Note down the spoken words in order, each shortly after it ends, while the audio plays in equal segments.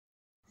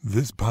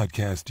This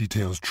podcast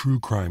details true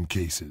crime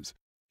cases.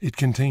 It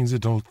contains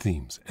adult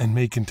themes and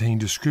may contain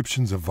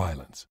descriptions of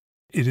violence.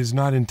 It is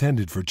not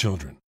intended for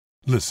children.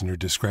 Listener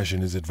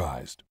discretion is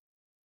advised.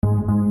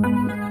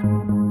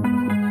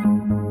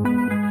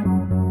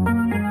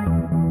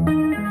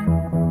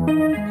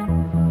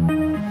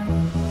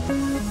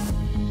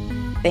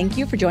 Thank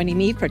you for joining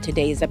me for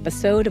today's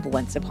episode of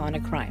Once Upon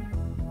a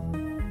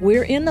Crime.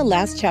 We're in the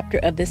last chapter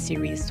of this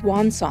series,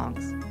 Swan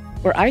Songs,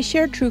 where I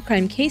share true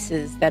crime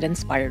cases that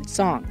inspired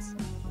songs.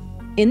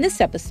 In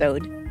this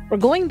episode, we're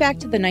going back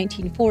to the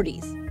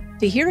 1940s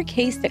to hear a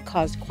case that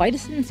caused quite a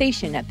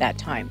sensation at that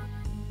time.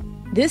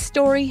 This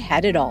story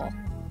had it all: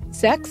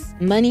 sex,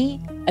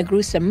 money, a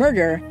gruesome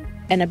murder,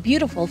 and a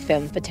beautiful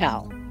femme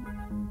fatale.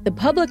 The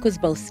public was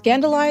both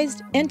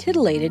scandalized and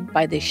titillated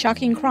by this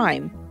shocking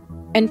crime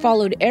and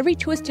followed every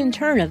twist and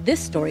turn of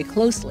this story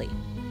closely.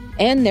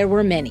 And there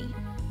were many.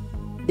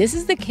 This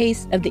is the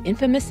case of the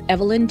infamous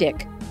Evelyn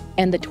Dick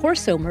and the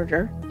torso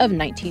murder of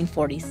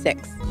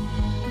 1946.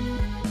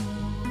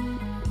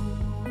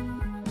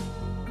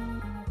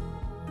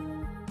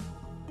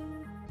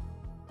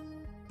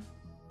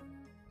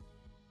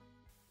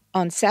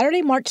 On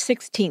Saturday, March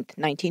 16,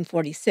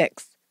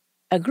 1946,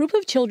 a group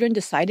of children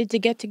decided to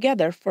get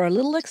together for a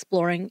little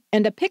exploring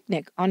and a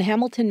picnic on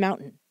Hamilton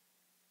Mountain.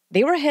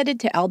 They were headed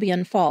to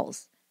Albion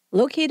Falls,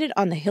 located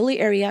on the hilly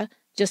area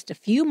just a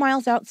few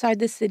miles outside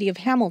the city of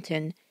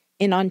Hamilton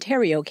in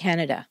Ontario,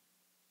 Canada.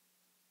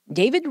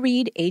 David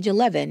Reed, age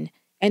 11,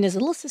 and his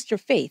little sister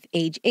Faith,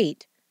 age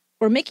 8,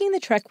 were making the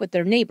trek with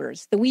their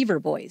neighbors, the Weaver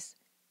boys: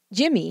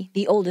 Jimmy,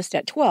 the oldest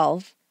at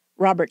 12,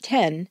 Robert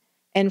 10,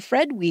 and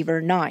Fred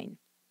Weaver 9.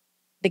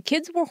 The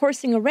kids were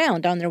horsing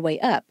around on their way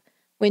up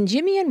when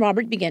Jimmy and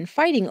Robert began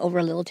fighting over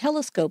a little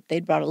telescope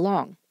they'd brought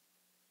along.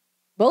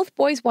 Both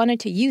boys wanted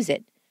to use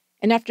it,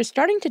 and after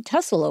starting to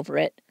tussle over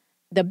it,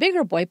 the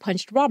bigger boy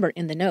punched Robert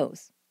in the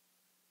nose.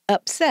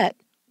 Upset,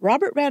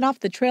 Robert ran off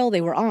the trail they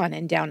were on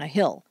and down a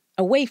hill,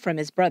 away from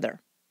his brother.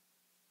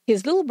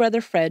 His little brother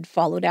Fred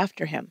followed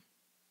after him.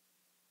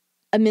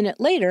 A minute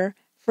later,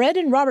 Fred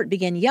and Robert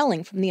began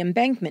yelling from the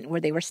embankment where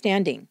they were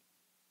standing.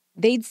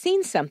 They'd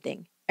seen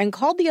something and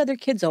called the other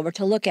kids over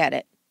to look at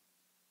it.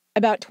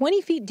 About 20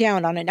 feet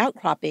down on an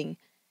outcropping,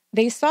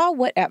 they saw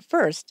what at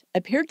first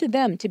appeared to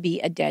them to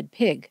be a dead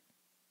pig.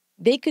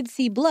 They could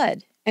see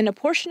blood and a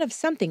portion of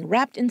something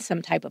wrapped in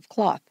some type of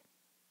cloth.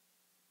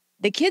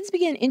 The kids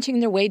began inching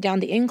their way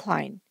down the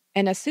incline,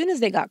 and as soon as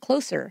they got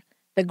closer,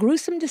 the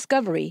gruesome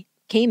discovery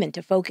came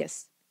into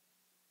focus.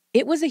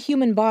 It was a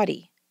human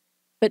body,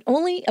 but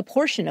only a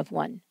portion of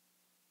one.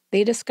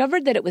 They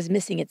discovered that it was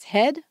missing its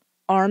head,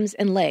 arms,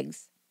 and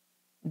legs.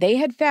 They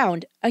had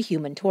found a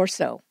human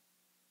torso.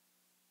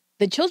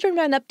 The children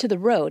ran up to the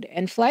road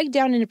and flagged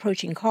down an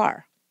approaching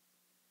car.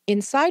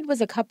 Inside was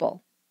a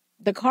couple.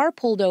 The car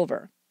pulled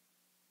over.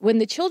 When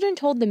the children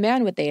told the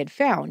man what they had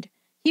found,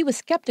 he was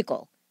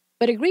skeptical,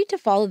 but agreed to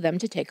follow them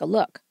to take a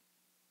look.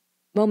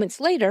 Moments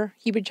later,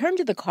 he returned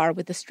to the car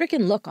with a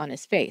stricken look on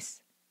his face.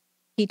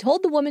 He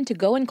told the woman to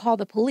go and call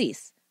the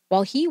police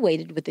while he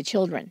waited with the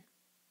children.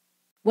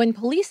 When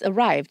police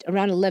arrived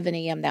around 11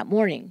 a.m. that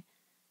morning,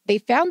 they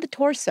found the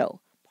torso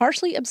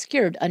partially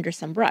obscured under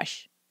some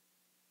brush.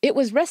 It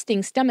was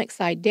resting stomach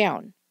side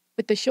down,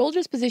 with the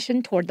shoulders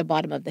positioned toward the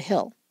bottom of the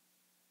hill.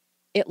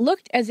 It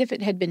looked as if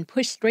it had been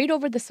pushed straight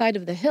over the side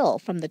of the hill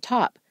from the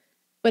top,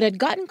 but had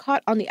gotten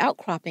caught on the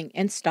outcropping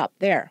and stopped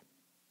there.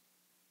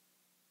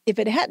 If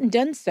it hadn't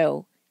done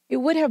so, it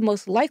would have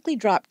most likely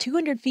dropped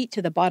 200 feet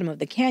to the bottom of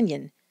the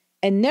canyon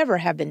and never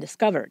have been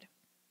discovered.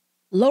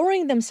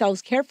 Lowering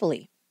themselves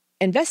carefully,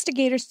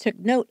 investigators took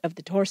note of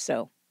the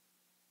torso.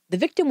 The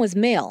victim was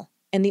male,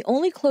 and the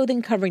only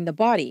clothing covering the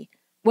body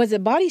was a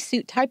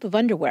bodysuit type of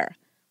underwear,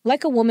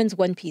 like a woman's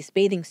one-piece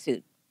bathing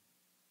suit.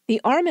 The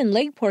arm and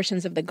leg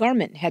portions of the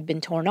garment had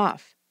been torn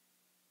off.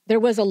 There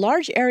was a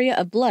large area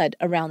of blood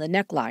around the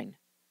neckline.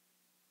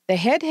 The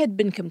head had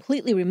been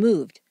completely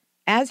removed,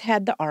 as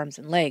had the arms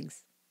and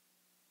legs.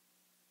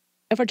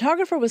 A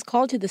photographer was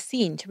called to the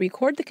scene to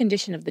record the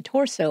condition of the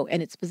torso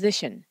and its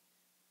position.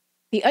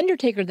 The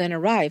undertaker then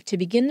arrived to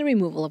begin the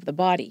removal of the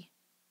body.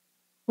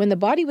 When the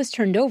body was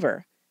turned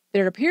over,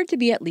 there appeared to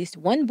be at least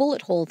one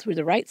bullet hole through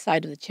the right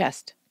side of the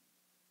chest.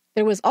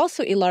 There was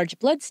also a large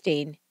blood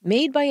stain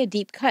made by a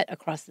deep cut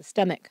across the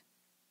stomach.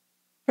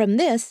 From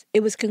this,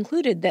 it was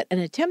concluded that an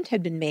attempt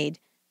had been made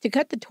to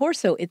cut the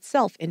torso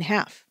itself in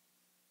half.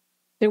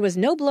 There was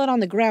no blood on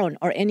the ground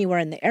or anywhere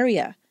in the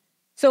area,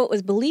 so it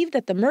was believed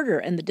that the murder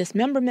and the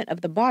dismemberment of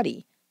the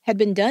body had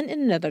been done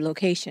in another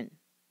location.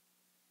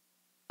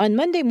 On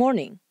Monday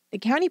morning, the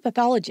county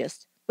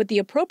pathologist, with the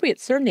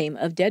appropriate surname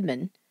of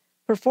Deadman,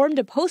 performed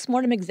a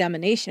post-mortem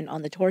examination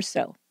on the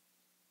torso.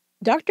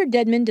 Dr.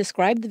 Deadman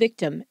described the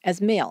victim as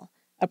male,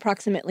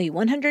 approximately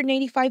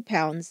 185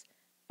 pounds,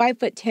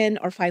 5'10"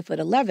 or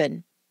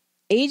 5'11",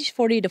 age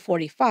 40 to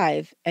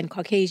 45, and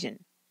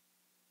Caucasian.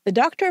 The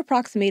doctor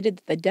approximated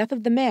that the death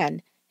of the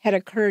man had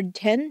occurred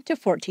 10 to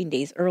 14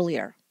 days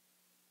earlier.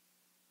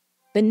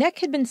 The neck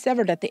had been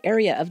severed at the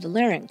area of the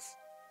larynx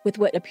with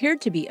what appeared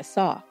to be a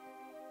saw.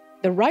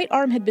 The right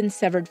arm had been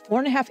severed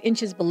 4.5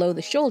 inches below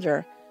the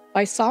shoulder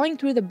by sawing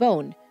through the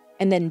bone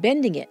and then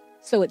bending it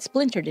so it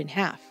splintered in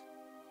half.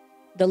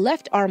 The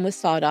left arm was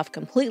sawed off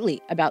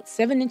completely about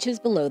 7 inches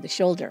below the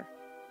shoulder.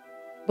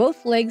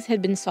 Both legs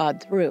had been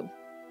sawed through.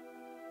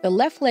 The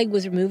left leg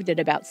was removed at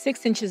about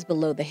 6 inches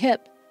below the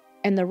hip,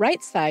 and the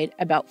right side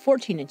about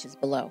 14 inches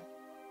below.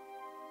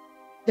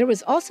 There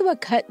was also a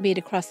cut made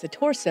across the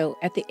torso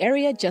at the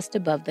area just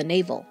above the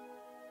navel.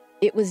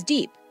 It was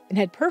deep and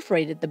had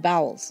perforated the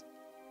bowels.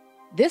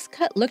 This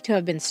cut looked to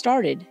have been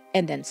started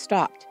and then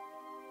stopped.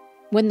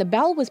 When the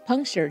bowel was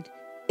punctured,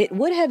 it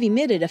would have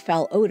emitted a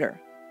foul odor.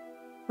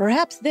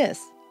 Perhaps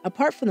this,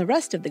 apart from the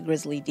rest of the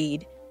grisly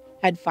deed,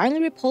 had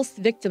finally repulsed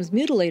the victim's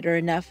mutilator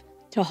enough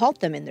to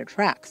halt them in their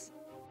tracks.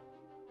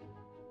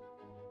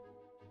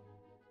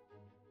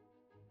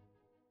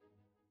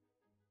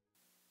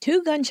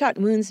 Two gunshot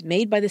wounds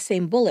made by the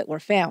same bullet were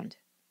found.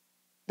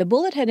 The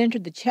bullet had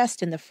entered the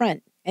chest in the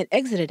front and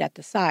exited at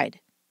the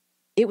side.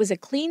 It was a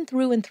clean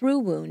through-and-through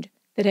wound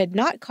that had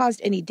not caused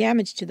any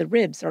damage to the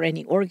ribs or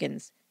any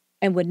organs,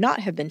 and would not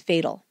have been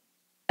fatal.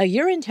 A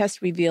urine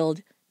test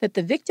revealed that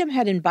the victim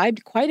had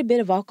imbibed quite a bit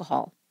of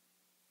alcohol.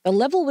 The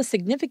level was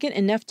significant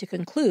enough to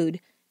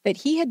conclude that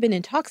he had been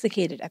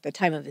intoxicated at the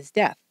time of his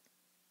death.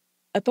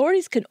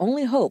 Authorities could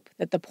only hope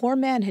that the poor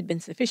man had been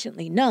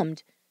sufficiently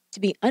numbed to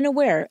be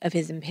unaware of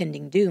his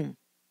impending doom.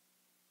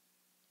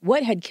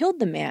 What had killed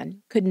the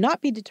man could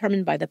not be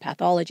determined by the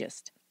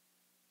pathologist.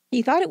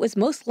 He thought it was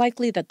most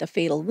likely that the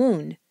fatal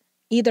wound,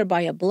 either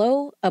by a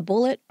blow, a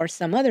bullet, or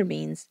some other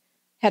means,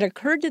 had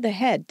occurred to the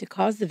head to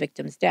cause the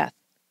victim's death.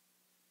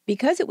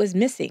 Because it was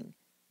missing,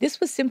 this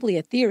was simply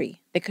a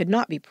theory that could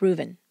not be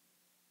proven.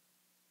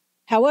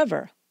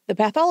 However, the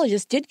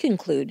pathologist did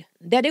conclude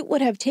that it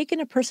would have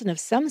taken a person of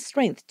some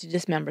strength to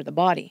dismember the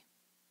body.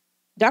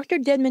 Dr.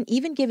 Dedman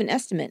even gave an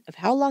estimate of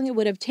how long it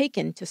would have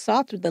taken to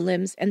saw through the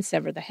limbs and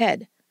sever the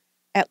head,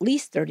 at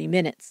least 30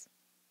 minutes.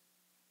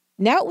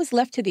 Now it was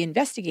left to the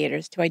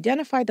investigators to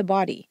identify the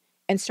body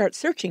and start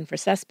searching for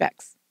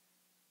suspects.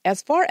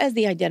 As far as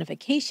the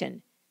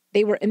identification,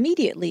 they were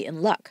immediately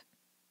in luck.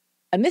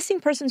 A missing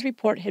persons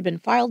report had been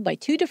filed by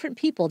 2 different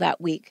people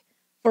that week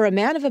for a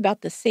man of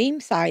about the same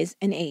size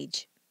and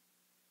age.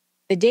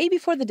 The day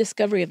before the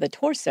discovery of the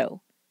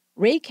torso,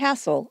 Ray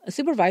Castle, a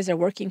supervisor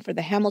working for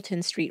the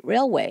Hamilton Street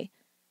Railway,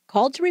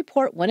 called to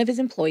report one of his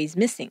employees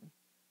missing.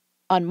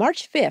 On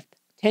March 5th,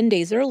 10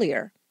 days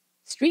earlier,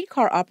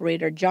 streetcar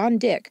operator John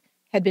Dick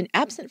had been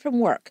absent from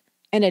work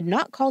and had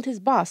not called his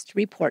boss to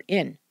report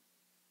in.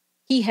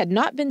 He had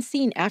not been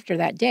seen after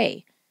that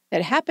day,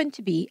 that happened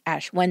to be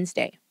Ash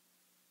Wednesday.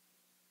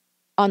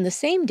 On the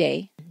same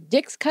day,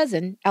 Dick's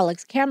cousin,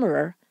 Alex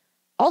Kammerer,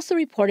 also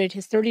reported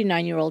his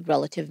 39-year-old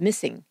relative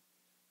missing.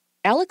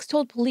 Alex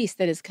told police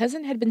that his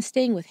cousin had been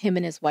staying with him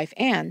and his wife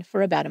Anne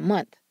for about a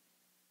month.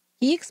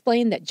 He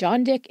explained that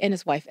John Dick and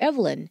his wife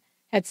Evelyn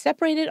had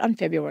separated on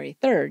February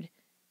 3rd,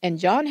 and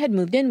John had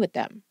moved in with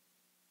them.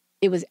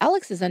 It was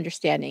Alex's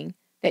understanding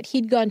that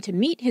he'd gone to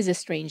meet his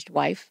estranged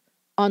wife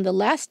on the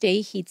last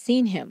day he'd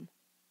seen him,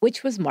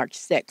 which was March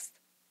 6th.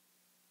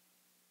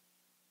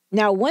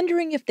 Now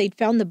wondering if they'd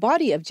found the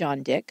body of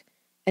John Dick,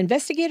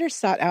 investigators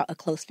sought out a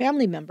close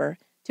family member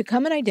to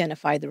come and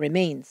identify the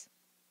remains.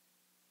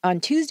 On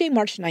Tuesday,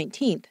 March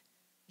 19th,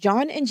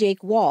 John and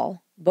Jake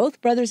Wall,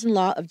 both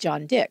brothers-in-law of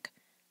John Dick,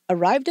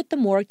 arrived at the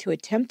morgue to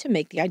attempt to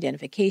make the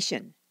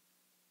identification.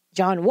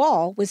 John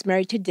Wall was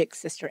married to Dick's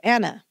sister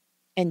Anna,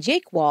 and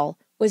Jake Wall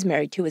was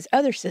married to his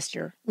other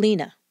sister,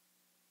 Lena.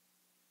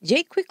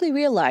 Jake quickly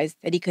realized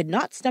that he could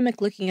not stomach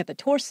looking at the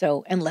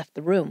torso and left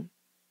the room.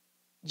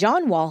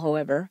 John Wall,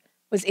 however,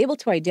 was able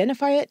to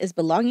identify it as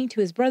belonging to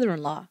his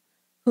brother-in-law,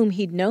 whom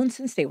he'd known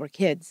since they were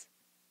kids.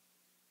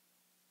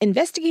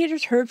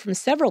 Investigators heard from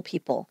several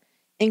people,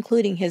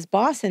 including his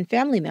boss and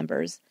family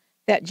members,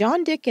 that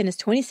John Dick and his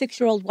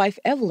 26-year-old wife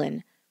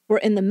Evelyn were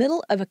in the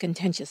middle of a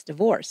contentious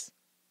divorce.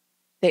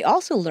 They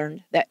also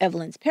learned that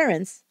Evelyn's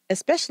parents,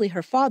 especially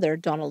her father,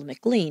 Donald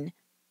McLean,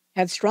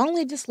 had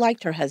strongly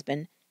disliked her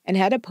husband and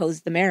had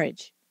opposed the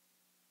marriage.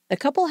 The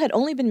couple had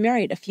only been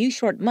married a few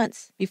short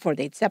months before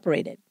they'd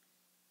separated.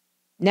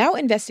 Now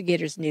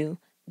investigators knew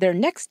their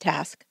next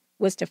task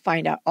was to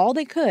find out all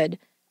they could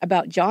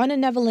about John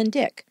and Evelyn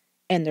Dick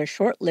and their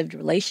short-lived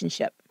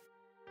relationship.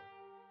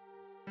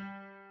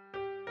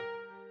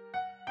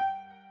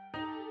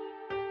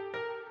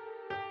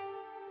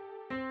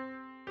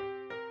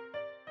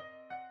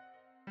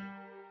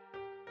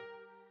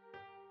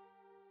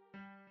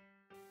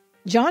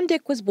 John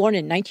Dick was born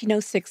in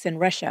 1906 in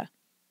Russia.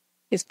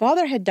 His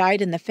father had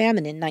died in the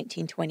famine in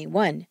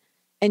 1921,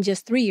 and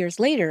just 3 years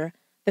later,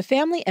 the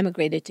family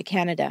emigrated to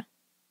Canada.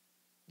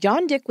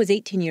 John Dick was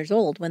 18 years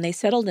old when they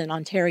settled in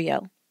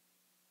Ontario.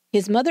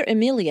 His mother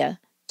Amelia,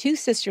 2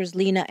 sisters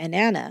Lena and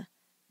Anna,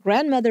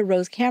 grandmother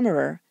Rose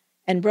Kammerer,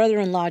 and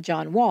brother-in-law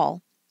John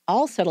Wall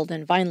all settled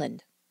in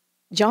Vineland.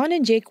 John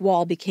and Jake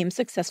Wall became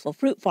successful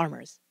fruit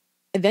farmers,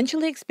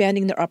 eventually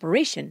expanding their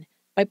operation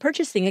by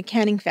purchasing a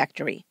canning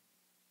factory.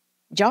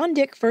 John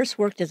Dick first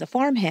worked as a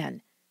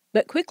farmhand,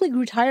 but quickly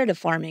grew tired of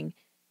farming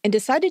and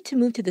decided to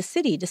move to the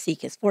city to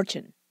seek his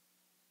fortune.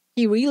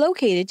 He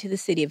relocated to the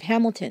city of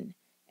Hamilton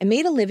and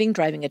made a living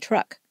driving a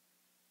truck.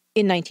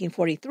 In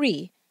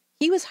 1943,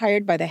 he was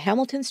hired by the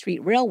Hamilton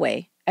Street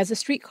Railway as a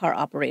streetcar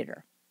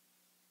operator.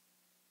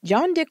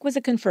 John Dick was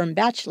a confirmed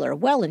bachelor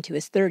well into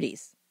his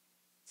 30s.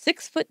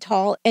 6 foot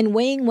tall and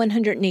weighing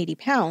 180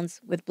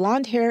 pounds, with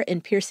blonde hair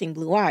and piercing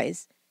blue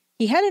eyes,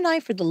 he had an eye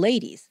for the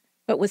ladies,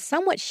 but was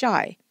somewhat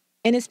shy,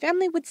 and his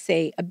family would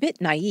say a bit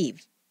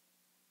naive.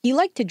 He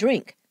liked to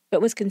drink,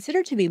 but was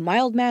considered to be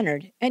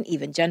mild-mannered and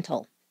even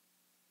gentle.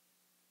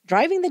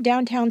 Driving the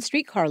downtown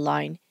streetcar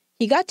line,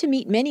 he got to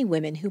meet many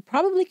women who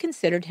probably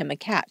considered him a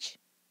catch.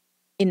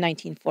 In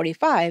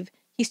 1945,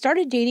 he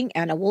started dating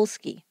Anna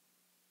Wolski.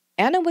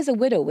 Anna was a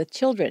widow with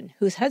children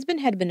whose husband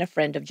had been a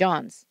friend of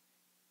John's.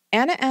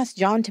 Anna asked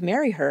John to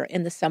marry her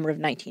in the summer of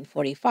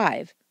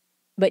 1945,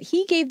 but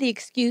he gave the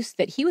excuse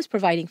that he was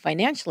providing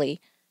financially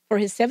for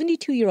his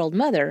 72-year-old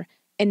mother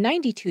and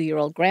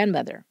 92-year-old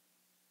grandmother.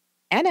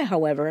 Anna,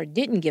 however,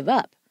 didn't give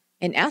up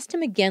and asked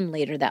him again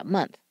later that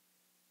month.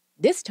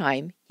 This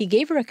time, he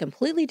gave her a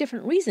completely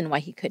different reason why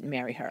he couldn't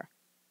marry her.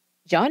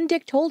 John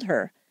Dick told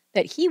her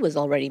that he was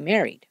already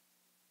married.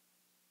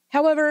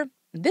 However,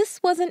 this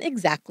wasn't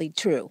exactly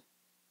true.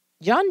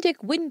 John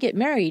Dick wouldn't get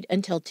married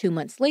until 2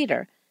 months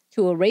later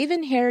to a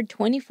raven-haired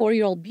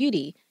 24-year-old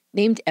beauty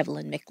named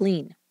Evelyn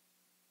McLean.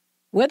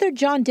 Whether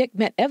John Dick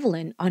met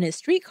Evelyn on his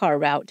streetcar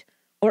route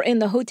or in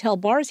the hotel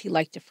bars he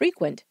liked to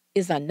frequent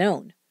is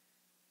unknown.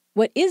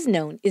 What is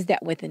known is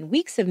that within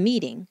weeks of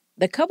meeting,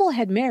 the couple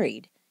had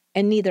married,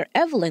 and neither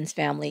Evelyn's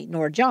family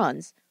nor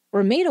John's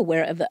were made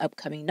aware of the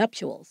upcoming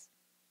nuptials.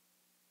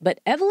 But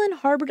Evelyn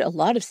harbored a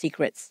lot of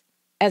secrets,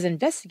 as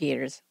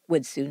investigators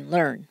would soon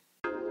learn.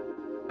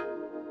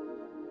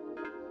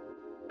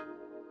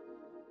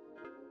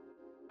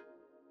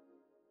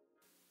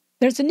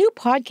 There's a new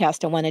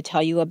podcast I want to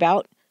tell you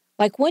about,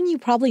 like one you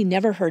probably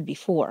never heard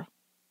before.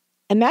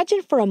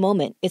 Imagine for a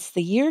moment it's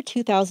the year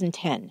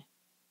 2010.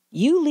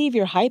 You leave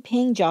your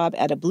high-paying job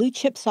at a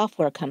blue-chip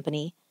software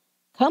company,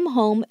 come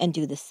home and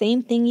do the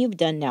same thing you've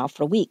done now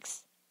for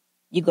weeks.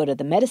 You go to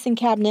the medicine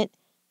cabinet,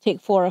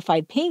 take 4 or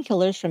 5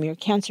 painkillers from your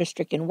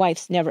cancer-stricken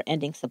wife's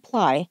never-ending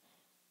supply,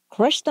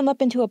 crush them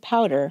up into a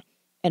powder,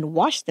 and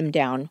wash them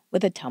down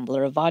with a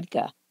tumbler of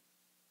vodka.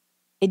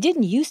 It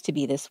didn't used to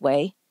be this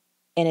way,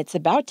 and it's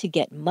about to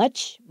get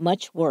much,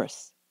 much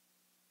worse.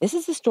 This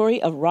is the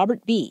story of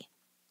Robert B.,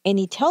 and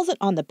he tells it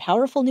on the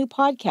powerful new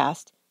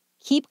podcast,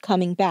 Keep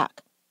Coming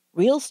Back,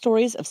 Real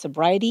Stories of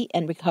Sobriety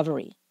and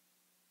Recovery.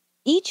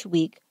 Each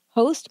week,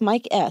 host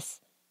Mike S.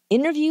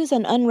 interviews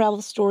and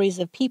unravels stories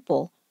of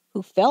people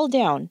who fell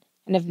down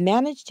and have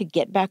managed to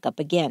get back up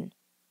again.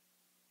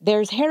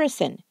 There's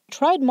Harrison, who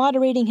tried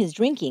moderating his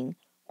drinking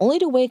only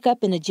to wake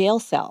up in a jail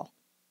cell.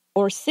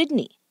 Or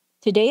Sydney,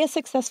 today a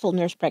successful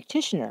nurse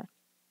practitioner,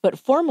 but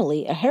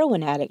formerly a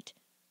heroin addict,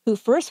 who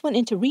first went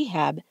into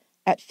rehab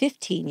at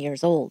 15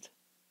 years old.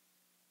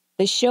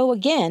 The show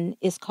again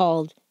is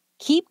called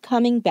Keep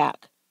Coming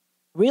Back,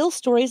 Real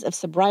Stories of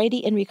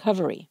Sobriety and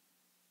Recovery.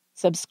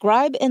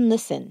 Subscribe and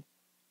listen.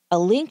 A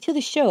link to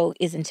the show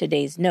is in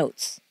today's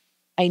notes.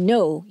 I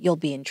know you'll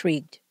be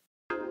intrigued.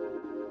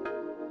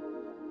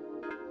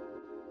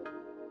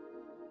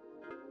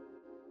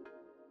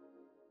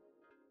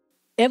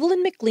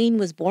 Evelyn McLean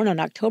was born on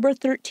October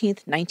 13,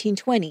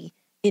 1920,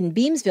 in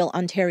Beamsville,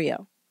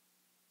 Ontario.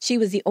 She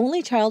was the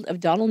only child of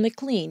Donald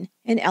McLean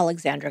and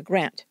Alexandra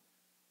Grant.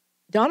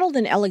 Donald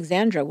and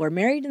Alexandra were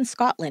married in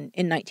Scotland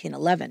in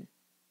 1911.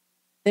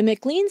 The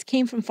McLeans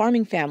came from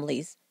farming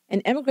families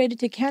and emigrated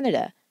to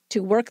Canada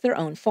to work their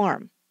own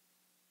farm.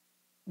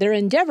 Their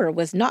endeavor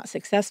was not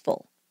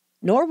successful,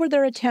 nor were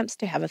their attempts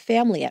to have a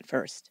family at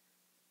first.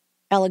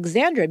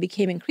 Alexandra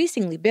became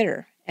increasingly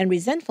bitter and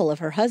resentful of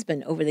her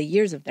husband over the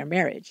years of their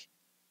marriage.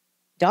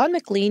 Don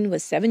McLean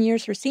was 7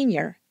 years her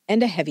senior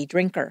and a heavy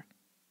drinker.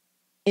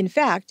 In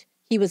fact,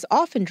 he was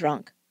often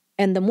drunk,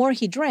 and the more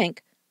he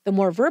drank, the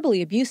more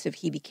verbally abusive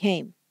he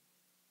became.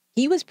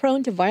 He was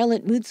prone to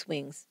violent mood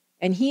swings,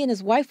 and he and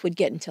his wife would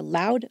get into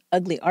loud,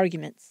 ugly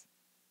arguments.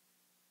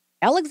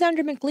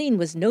 Alexandra McLean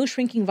was no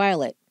shrinking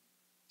violet.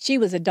 She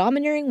was a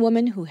domineering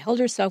woman who held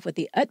herself with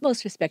the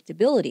utmost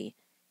respectability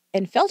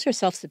and felt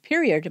herself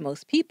superior to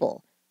most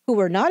people who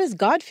were not as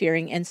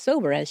God-fearing and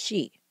sober as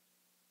she.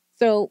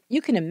 So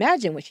you can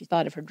imagine what she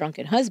thought of her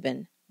drunken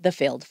husband, the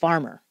failed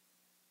farmer.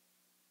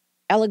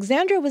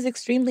 Alexandra was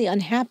extremely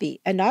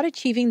unhappy at not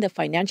achieving the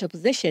financial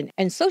position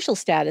and social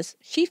status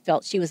she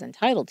felt she was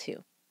entitled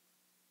to.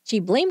 She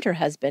blamed her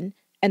husband,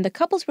 and the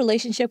couple's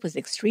relationship was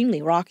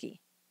extremely rocky.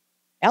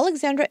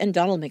 Alexandra and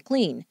Donald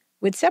McLean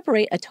would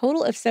separate a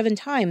total of 7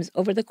 times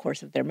over the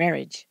course of their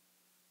marriage.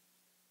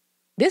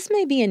 This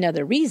may be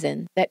another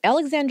reason that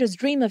Alexandra's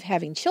dream of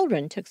having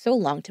children took so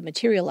long to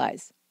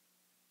materialize.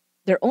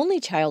 Their only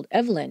child,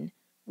 Evelyn,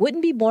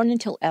 wouldn't be born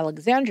until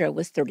Alexandra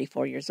was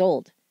 34 years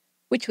old,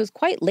 which was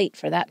quite late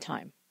for that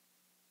time.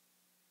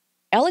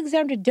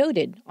 Alexandra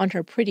doted on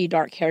her pretty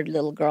dark-haired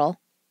little girl.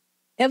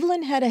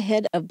 Evelyn had a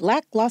head of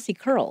black glossy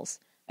curls,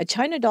 a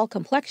china doll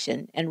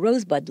complexion, and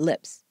rosebud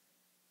lips.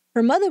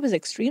 Her mother was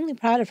extremely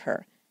proud of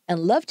her and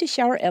loved to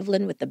shower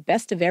Evelyn with the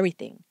best of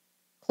everything: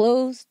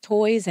 clothes,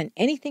 toys, and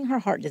anything her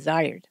heart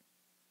desired.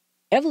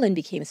 Evelyn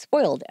became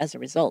spoiled as a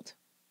result.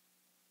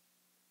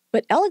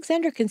 But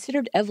Alexandra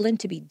considered Evelyn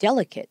to be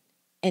delicate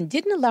and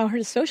didn't allow her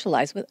to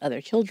socialize with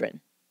other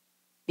children.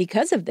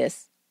 Because of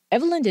this,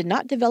 Evelyn did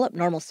not develop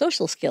normal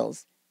social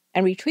skills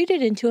and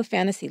retreated into a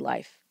fantasy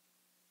life.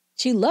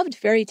 She loved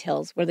fairy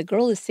tales where the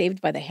girl is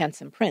saved by the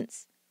handsome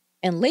prince,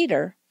 and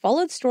later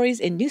followed stories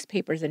in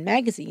newspapers and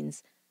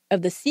magazines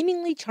of the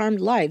seemingly charmed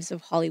lives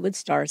of Hollywood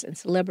stars and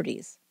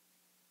celebrities.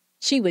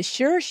 She was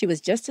sure she was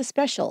just as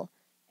special,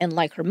 and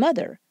like her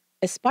mother,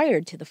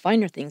 aspired to the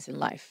finer things in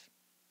life.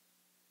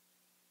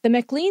 The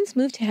McLeans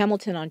moved to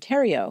Hamilton,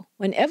 Ontario,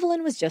 when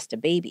Evelyn was just a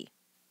baby.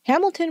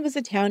 Hamilton was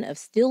a town of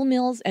steel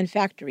mills and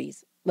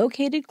factories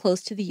located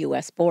close to the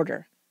U.S.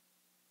 border.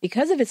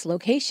 Because of its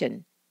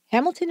location,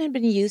 Hamilton had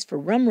been used for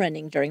rum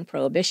running during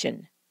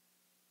Prohibition.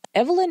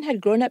 Evelyn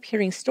had grown up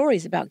hearing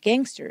stories about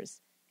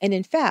gangsters, and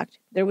in fact,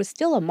 there was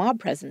still a mob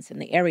presence in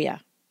the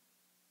area.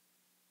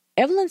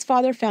 Evelyn's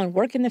father found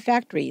work in the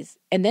factories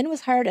and then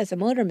was hired as a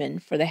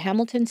motorman for the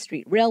Hamilton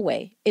Street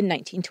Railway in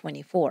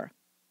 1924.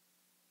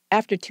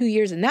 After 2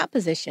 years in that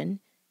position,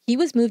 he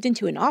was moved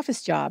into an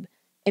office job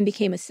and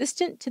became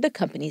assistant to the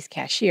company's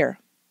cashier.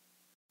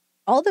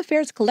 All the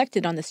fares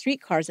collected on the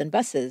streetcars and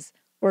buses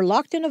were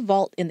locked in a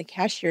vault in the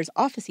cashier's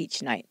office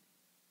each night.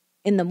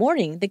 In the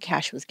morning, the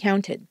cash was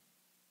counted.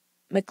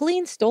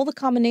 McLean stole the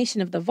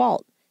combination of the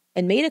vault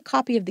and made a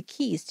copy of the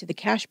keys to the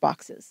cash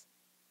boxes.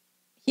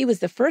 He was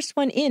the first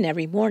one in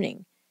every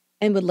morning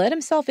and would let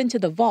himself into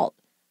the vault,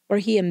 where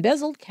he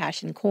embezzled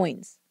cash and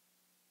coins.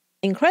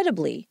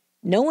 Incredibly,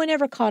 no one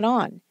ever caught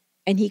on,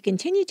 and he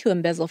continued to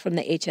embezzle from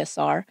the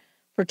HSR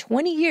for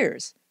 20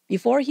 years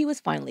before he was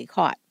finally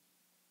caught.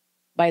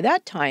 By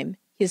that time,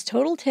 his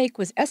total take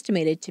was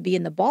estimated to be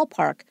in the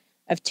ballpark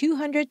of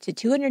 $200,000 to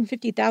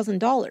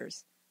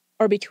 $250,000,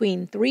 or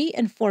between $3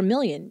 and $4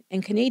 million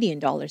in Canadian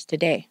dollars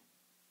today.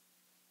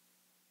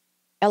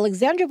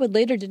 Alexandra would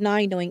later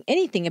deny knowing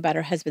anything about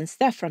her husband's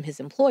theft from his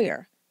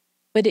employer,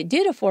 but it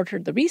did afford her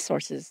the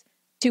resources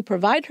to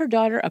provide her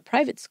daughter a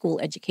private school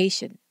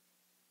education.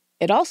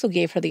 It also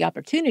gave her the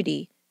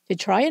opportunity to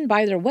try and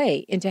buy their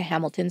way into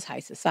Hamilton's high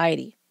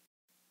society.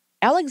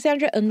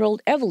 Alexandra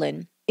enrolled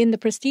Evelyn in the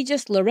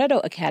prestigious Loretto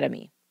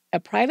Academy, a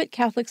private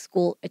Catholic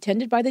school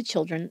attended by the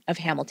children of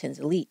Hamilton's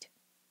elite.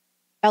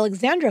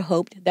 Alexandra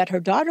hoped that her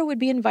daughter would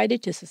be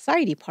invited to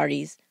society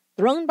parties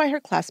thrown by her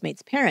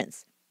classmates'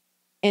 parents,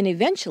 and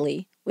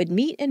eventually would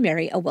meet and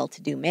marry a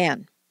well-to-do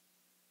man.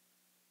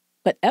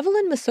 But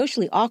Evelyn was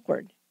socially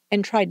awkward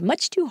and tried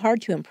much too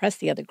hard to impress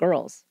the other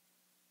girls.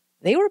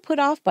 They were put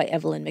off by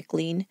Evelyn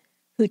McLean,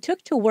 who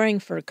took to wearing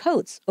fur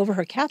coats over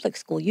her Catholic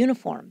school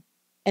uniform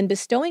and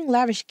bestowing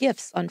lavish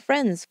gifts on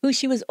friends who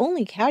she was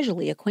only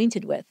casually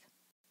acquainted with.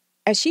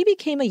 As she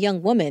became a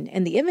young woman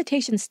and the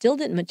invitation still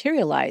didn't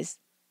materialize,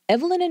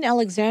 Evelyn and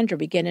Alexandra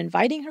began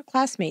inviting her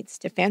classmates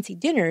to fancy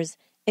dinners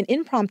and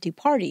impromptu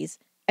parties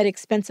at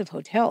expensive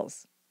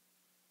hotels.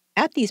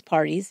 At these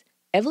parties,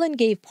 Evelyn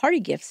gave party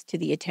gifts to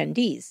the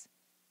attendees,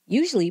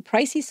 usually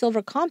pricey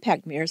silver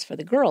compact mirrors for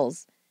the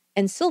girls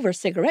and silver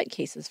cigarette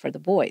cases for the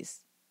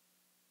boys.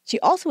 She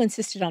also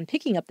insisted on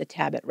picking up the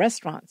tab at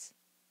restaurants.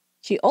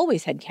 She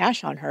always had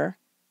cash on her,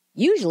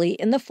 usually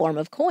in the form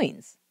of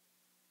coins.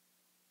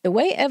 The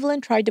way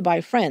Evelyn tried to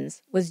buy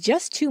friends was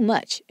just too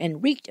much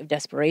and reeked of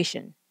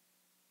desperation.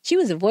 She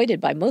was avoided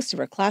by most of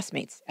her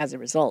classmates as a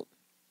result.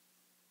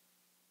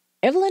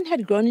 Evelyn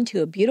had grown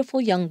into a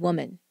beautiful young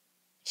woman.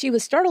 She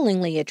was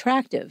startlingly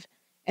attractive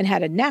and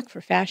had a knack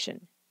for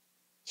fashion.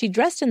 She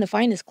dressed in the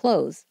finest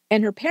clothes,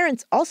 and her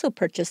parents also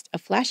purchased a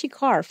flashy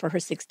car for her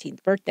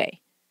 16th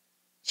birthday.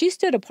 She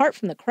stood apart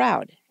from the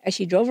crowd as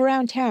she drove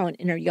around town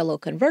in her yellow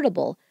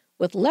convertible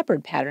with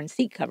leopard-patterned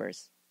seat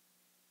covers.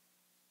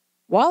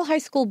 While high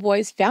school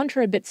boys found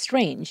her a bit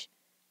strange,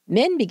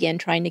 men began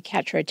trying to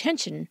catch her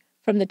attention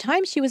from the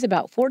time she was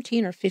about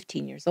 14 or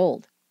 15 years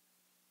old.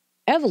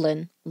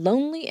 Evelyn,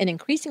 lonely and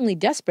increasingly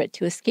desperate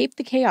to escape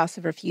the chaos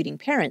of her feuding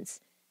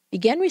parents,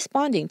 began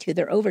responding to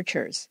their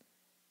overtures.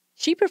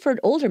 She preferred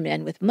older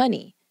men with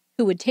money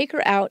who would take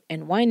her out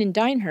and wine and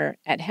dine her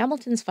at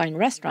Hamilton's fine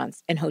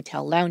restaurants and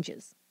hotel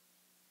lounges.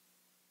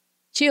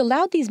 She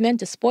allowed these men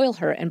to spoil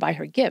her and buy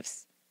her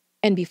gifts,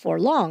 and before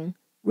long,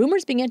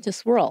 rumors began to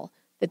swirl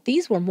that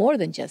these were more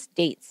than just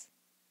dates.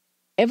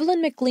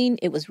 Evelyn McLean,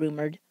 it was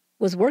rumored,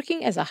 was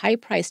working as a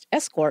high-priced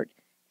escort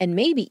and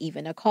maybe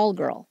even a call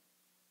girl.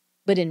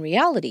 But in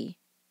reality,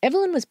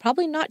 Evelyn was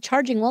probably not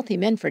charging wealthy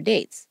men for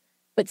dates,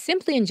 but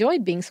simply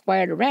enjoyed being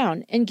squired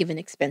around and given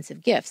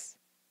expensive gifts.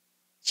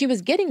 She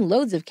was getting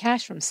loads of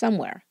cash from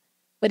somewhere,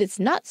 but it's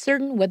not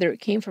certain whether it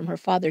came from her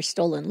father's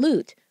stolen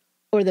loot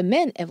or the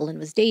men Evelyn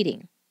was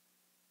dating.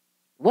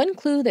 One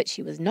clue that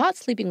she was not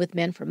sleeping with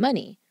men for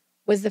money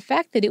was the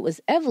fact that it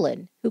was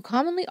Evelyn who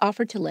commonly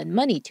offered to lend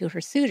money to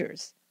her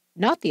suitors,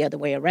 not the other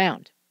way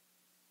around.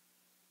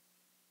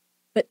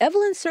 But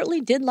Evelyn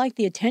certainly did like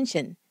the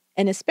attention,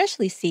 and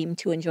especially seemed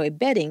to enjoy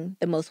betting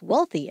the most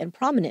wealthy and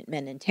prominent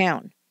men in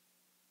town.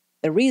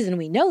 The reason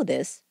we know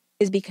this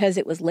is because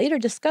it was later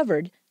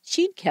discovered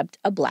she'd kept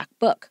a black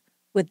book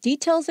with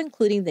details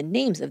including the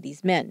names of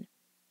these men.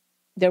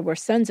 There were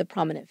sons of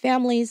prominent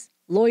families,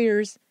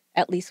 lawyers,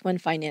 at least one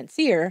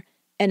financier,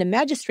 and a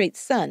magistrate's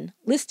son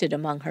listed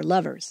among her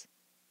lovers.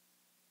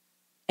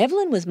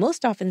 Evelyn was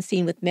most often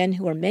seen with men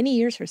who were many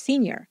years her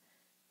senior,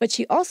 but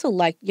she also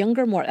liked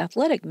younger, more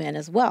athletic men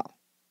as well.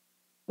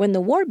 When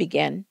the war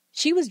began,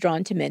 she was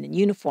drawn to men in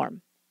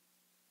uniform.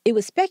 It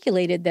was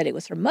speculated that it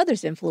was her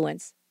mother's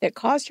influence that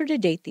caused her to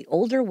date the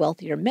older,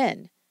 wealthier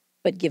men,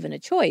 but given a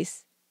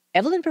choice,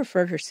 Evelyn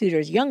preferred her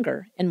suitors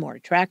younger and more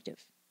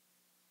attractive.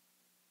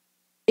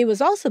 It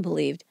was also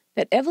believed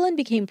that Evelyn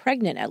became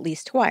pregnant at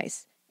least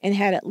twice and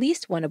had at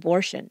least one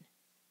abortion.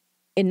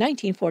 In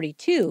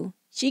 1942,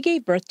 she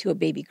gave birth to a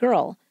baby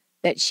girl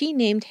that she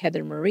named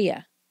Heather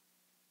Maria.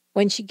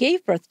 When she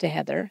gave birth to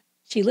Heather,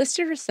 she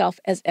listed herself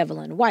as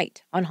Evelyn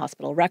White on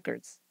hospital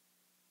records.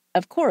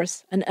 Of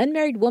course, an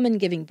unmarried woman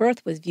giving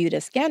birth was viewed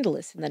as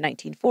scandalous in the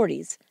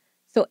 1940s,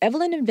 so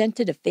Evelyn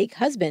invented a fake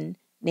husband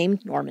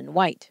named Norman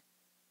White.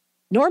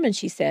 Norman,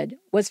 she said,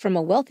 was from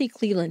a wealthy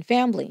Cleveland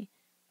family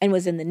and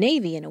was in the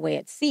Navy and away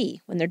at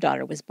sea when their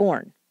daughter was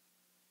born.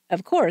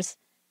 Of course,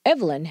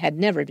 Evelyn had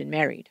never been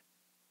married.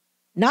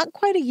 Not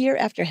quite a year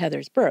after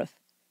Heather's birth,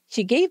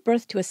 she gave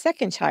birth to a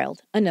second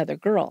child, another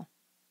girl.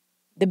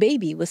 The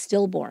baby was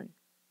stillborn.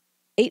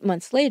 8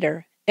 months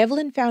later,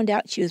 Evelyn found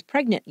out she was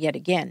pregnant yet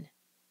again.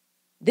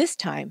 This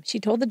time, she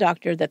told the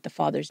doctor that the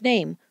father's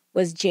name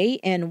was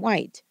J.N.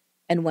 White,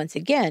 and once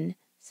again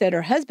said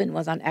her husband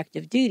was on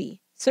active duty,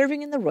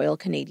 serving in the Royal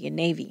Canadian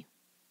Navy.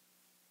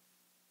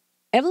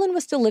 Evelyn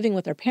was still living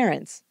with her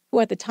parents, who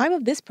at the time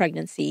of this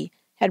pregnancy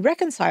had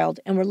reconciled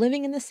and were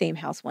living in the same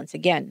house once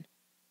again.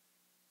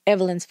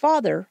 Evelyn's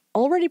father,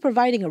 already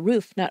providing a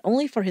roof not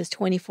only for his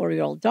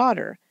 24-year-old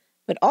daughter,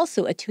 but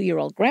also a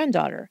 2-year-old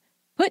granddaughter,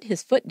 put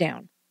his foot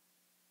down.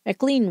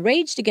 McLean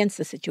raged against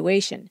the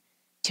situation,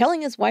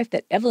 telling his wife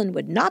that Evelyn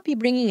would not be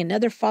bringing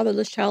another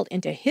fatherless child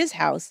into his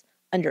house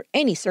under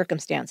any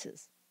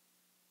circumstances.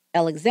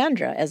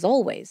 Alexandra, as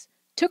always,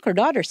 took her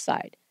daughter's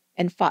side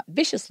and fought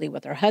viciously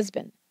with her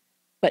husband,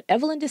 but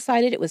Evelyn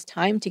decided it was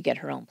time to get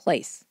her own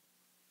place.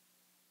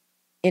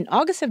 In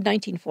August of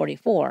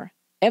 1944,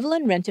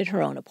 Evelyn rented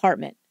her own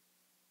apartment.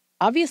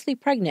 Obviously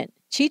pregnant,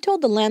 she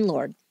told the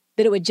landlord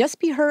that it would just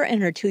be her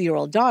and her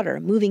 2-year-old daughter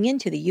moving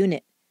into the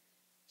unit.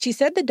 She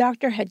said the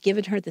doctor had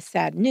given her the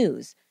sad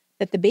news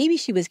that the baby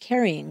she was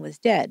carrying was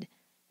dead,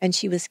 and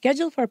she was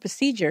scheduled for a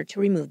procedure to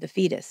remove the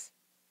fetus.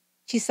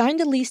 She signed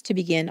a lease to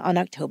begin on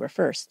October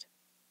 1st.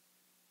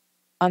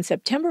 On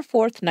September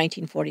 4th,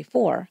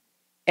 1944,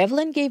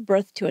 Evelyn gave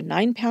birth to a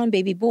 9-pound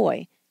baby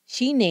boy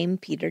she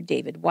named Peter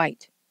David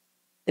White.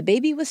 The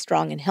baby was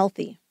strong and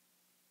healthy.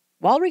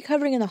 While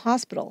recovering in the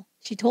hospital,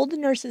 she told the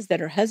nurses that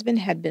her husband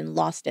had been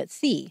lost at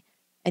sea,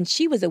 and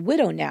she was a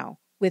widow now,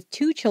 with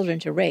 2 children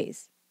to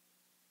raise.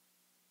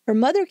 Her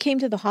mother came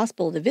to the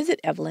hospital to visit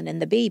Evelyn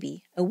and the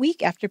baby a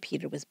week after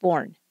Peter was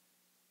born.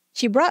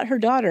 She brought her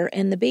daughter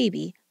and the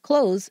baby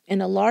clothes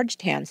in a large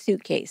tan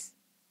suitcase.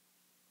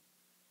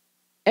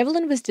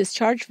 Evelyn was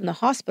discharged from the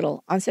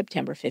hospital on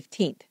September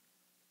 15th.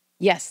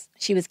 Yes,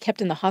 she was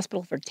kept in the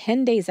hospital for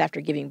 10 days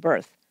after giving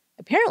birth.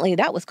 Apparently,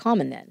 that was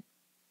common then.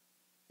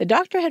 The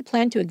doctor had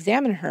planned to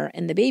examine her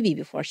and the baby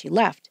before she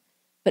left,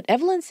 but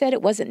Evelyn said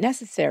it wasn't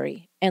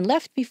necessary and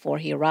left before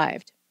he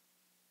arrived.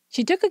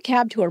 She took a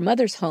cab to her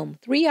mother's home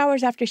 3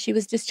 hours after she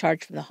was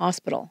discharged from the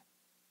hospital.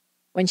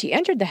 When she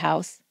entered the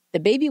house, the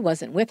baby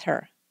wasn't with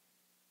her.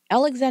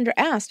 Alexandra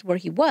asked where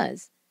he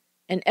was,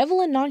 and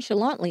Evelyn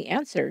nonchalantly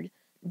answered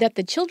that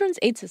the Children's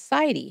Aid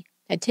Society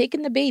had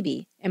taken the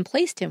baby and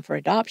placed him for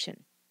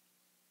adoption.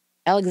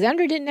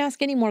 Alexandra didn't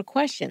ask any more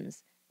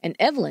questions, and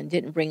Evelyn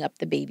didn't bring up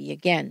the baby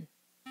again.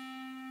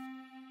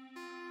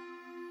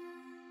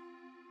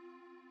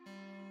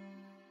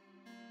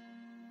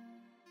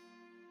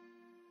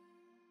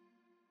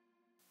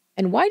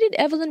 And why did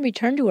Evelyn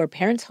return to her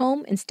parents'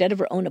 home instead of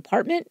her own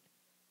apartment?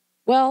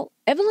 Well,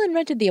 Evelyn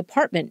rented the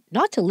apartment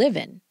not to live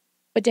in,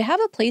 but to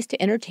have a place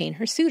to entertain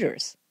her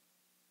suitors.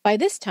 By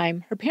this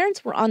time, her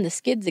parents were on the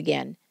skids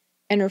again,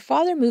 and her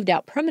father moved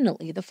out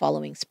permanently the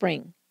following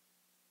spring.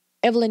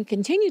 Evelyn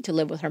continued to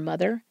live with her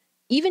mother,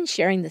 even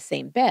sharing the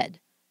same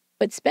bed,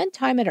 but spent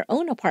time at her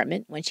own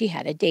apartment when she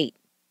had a date.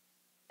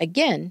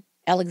 Again,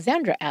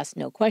 Alexandra asked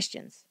no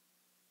questions.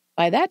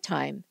 By that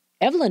time,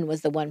 Evelyn was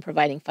the one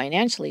providing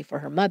financially for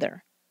her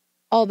mother,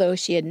 although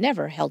she had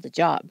never held a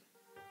job.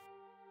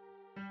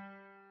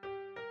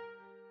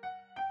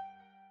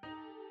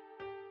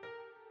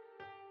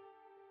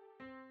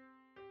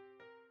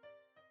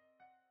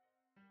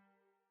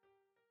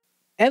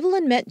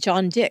 Evelyn met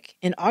John Dick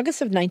in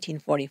August of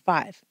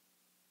 1945.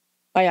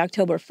 By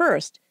October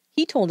 1st,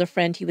 he told a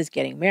friend he was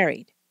getting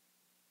married.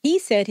 He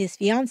said his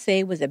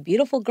fiancée was a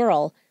beautiful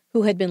girl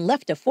who had been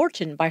left a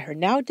fortune by her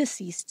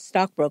now-deceased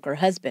stockbroker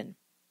husband.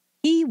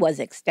 He was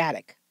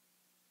ecstatic.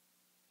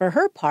 For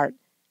her part,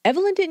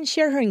 Evelyn didn't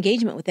share her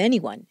engagement with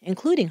anyone,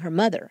 including her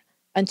mother,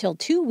 until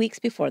 2 weeks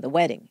before the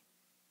wedding.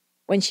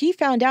 When she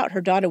found out her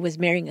daughter was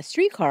marrying a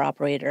streetcar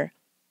operator,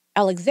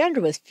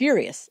 Alexandra was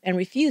furious and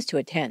refused to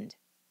attend.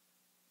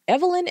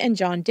 Evelyn and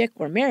John Dick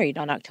were married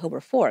on October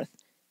 4th,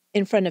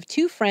 in front of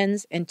 2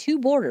 friends and 2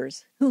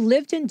 boarders who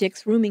lived in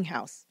Dick's rooming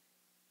house.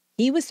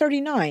 He was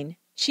 39,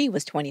 she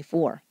was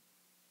 24.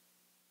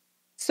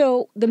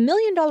 So, the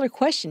million-dollar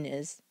question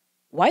is,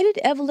 why did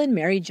Evelyn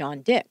marry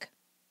John Dick?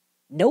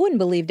 No one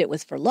believed it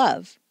was for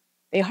love.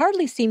 They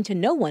hardly seemed to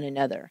know one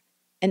another,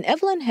 and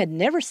Evelyn had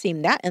never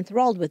seemed that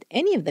enthralled with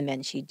any of the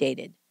men she'd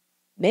dated,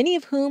 many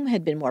of whom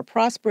had been more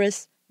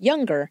prosperous,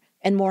 younger,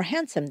 and more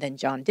handsome than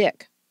John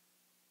Dick.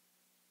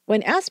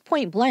 When asked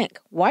point blank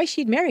why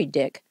she'd married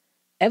Dick,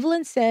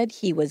 Evelyn said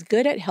he was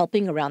good at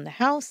helping around the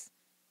house,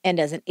 and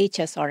as an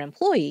HSR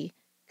employee,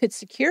 could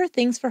secure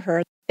things for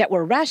her that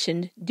were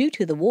rationed due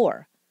to the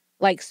war,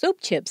 like soap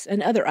chips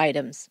and other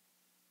items.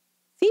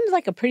 Seems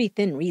like a pretty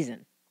thin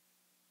reason.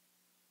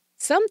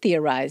 Some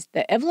theorized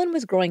that Evelyn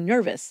was growing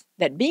nervous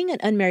that being an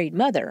unmarried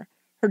mother,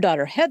 her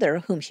daughter Heather,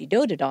 whom she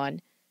doted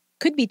on,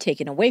 could be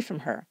taken away from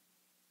her.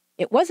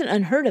 It wasn't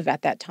unheard of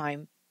at that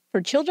time for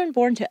children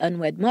born to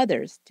unwed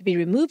mothers to be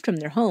removed from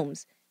their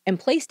homes and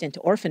placed into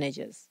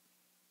orphanages.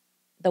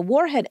 The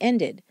war had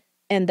ended,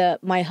 and the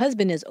 "my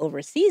husband is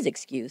overseas"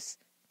 excuse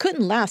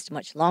couldn't last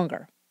much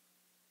longer.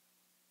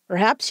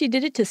 Perhaps she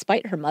did it to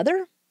spite her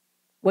mother?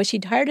 Was she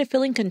tired of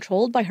feeling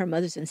controlled by her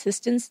mother's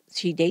insistence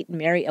she date and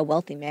marry a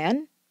wealthy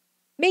man?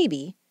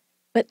 Maybe,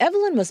 but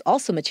Evelyn was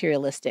also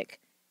materialistic,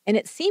 and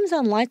it seems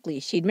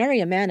unlikely she'd marry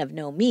a man of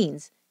no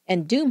means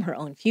and doom her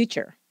own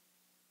future.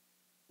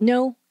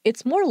 No,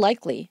 it's more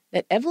likely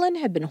that Evelyn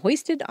had been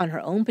hoisted on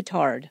her own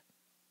petard.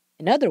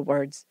 In other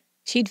words,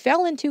 she'd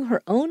fell into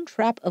her own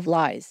trap of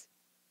lies.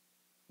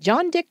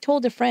 John Dick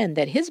told a friend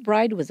that his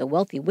bride was a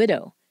wealthy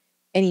widow,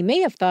 and he may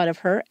have thought of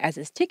her as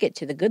his ticket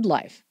to the good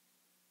life.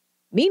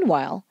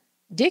 Meanwhile,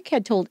 Dick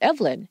had told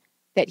Evelyn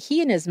that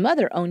he and his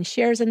mother owned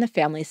shares in the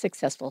family's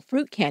successful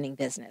fruit canning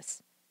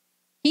business.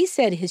 He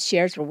said his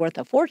shares were worth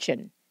a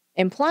fortune,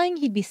 implying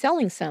he'd be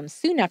selling some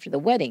soon after the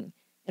wedding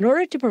in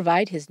order to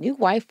provide his new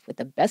wife with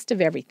the best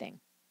of everything.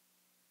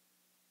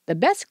 The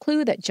best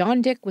clue that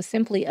John Dick was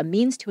simply a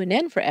means to an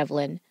end for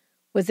Evelyn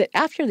was that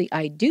after the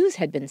I do's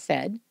had been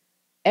said,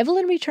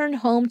 Evelyn returned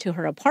home to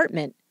her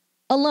apartment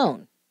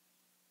alone.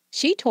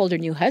 She told her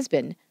new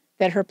husband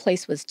that her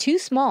place was too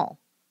small,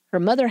 her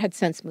mother had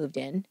since moved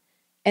in,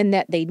 and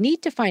that they'd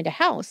need to find a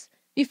house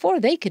before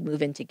they could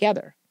move in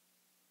together.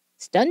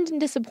 Stunned and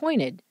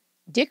disappointed,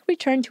 Dick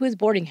returned to his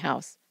boarding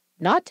house,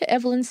 not to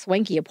Evelyn's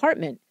swanky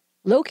apartment,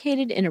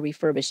 located in a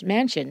refurbished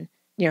mansion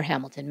near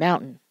Hamilton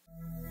Mountain.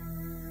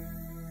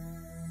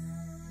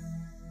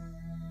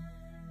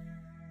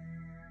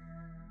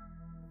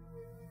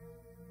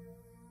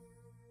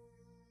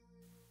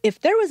 If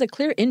there was a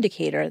clear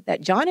indicator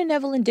that John and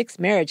Evelyn Dick's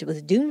marriage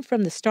was doomed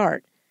from the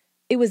start,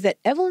 it was that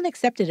Evelyn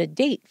accepted a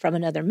date from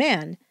another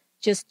man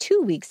just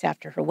 2 weeks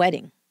after her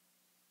wedding.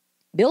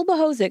 Bill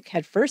Bohozik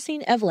had first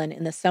seen Evelyn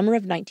in the summer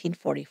of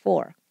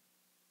 1944.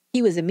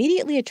 He was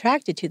immediately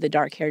attracted to the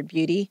dark-haired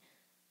beauty,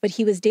 but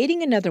he was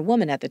dating another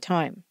woman at the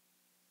time.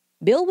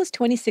 Bill was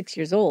 26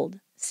 years old,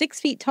 6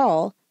 feet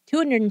tall,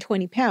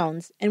 220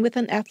 pounds, and with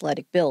an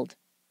athletic build.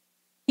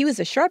 He was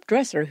a sharp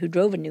dresser who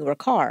drove a newer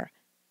car.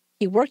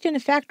 He worked in a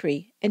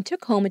factory and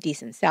took home a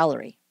decent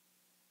salary.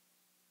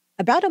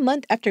 About a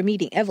month after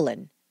meeting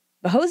Evelyn,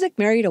 Bohozik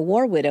married a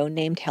war widow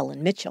named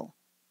Helen Mitchell.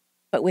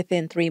 But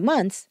within 3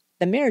 months,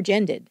 the marriage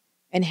ended,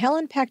 and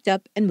Helen packed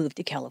up and moved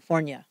to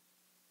California.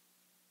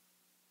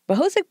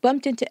 Bohozik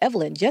bumped into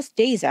Evelyn just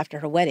days after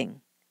her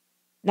wedding.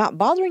 Not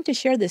bothering to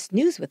share this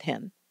news with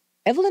him,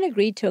 Evelyn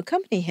agreed to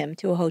accompany him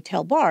to a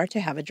hotel bar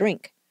to have a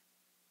drink.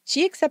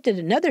 She accepted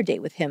another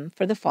date with him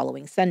for the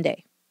following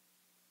Sunday.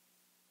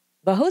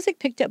 Bohozik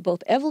picked up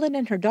both Evelyn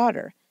and her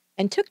daughter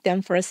and took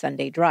them for a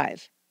Sunday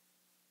drive.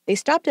 They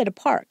stopped at a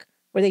park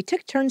where they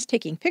took turns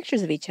taking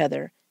pictures of each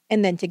other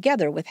and then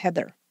together with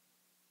Heather.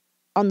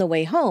 On the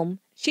way home,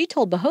 she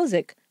told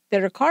Bohozik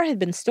that her car had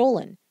been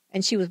stolen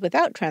and she was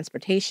without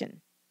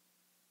transportation.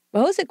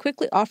 Bohozik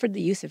quickly offered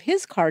the use of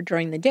his car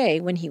during the day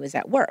when he was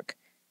at work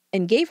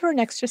and gave her an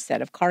extra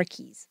set of car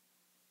keys.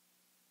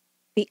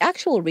 The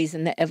actual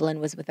reason that Evelyn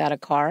was without a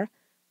car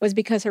was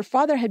because her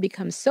father had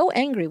become so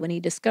angry when he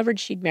discovered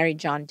she'd married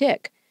John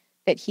Dick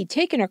that he'd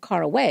taken her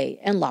car away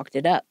and locked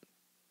it up.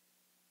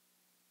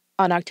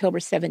 On October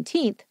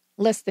 17th,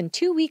 less than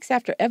 2 weeks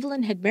after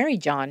Evelyn had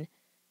married John,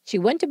 she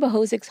went to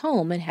Bohozik's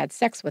home and had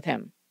sex with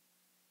him.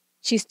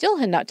 She still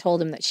had not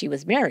told him that she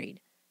was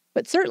married,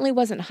 but certainly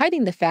wasn't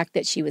hiding the fact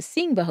that she was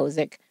seeing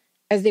Bohozik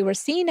as they were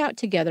seen out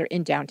together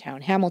in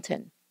downtown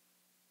Hamilton.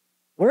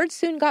 Word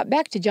soon got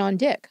back to John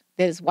Dick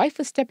that his wife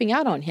was stepping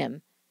out on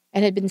him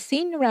and had been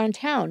seen around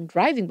town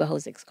driving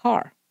Bohozik's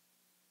car.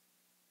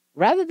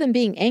 Rather than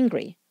being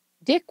angry,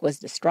 Dick was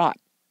distraught.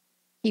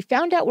 He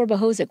found out where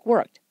Bohozik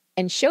worked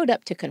and showed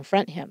up to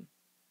confront him.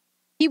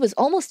 He was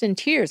almost in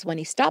tears when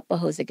he stopped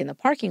Bohozik in the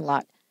parking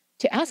lot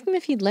to ask him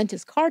if he'd lent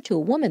his car to a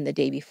woman the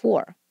day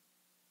before.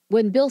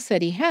 When Bill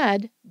said he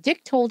had,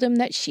 Dick told him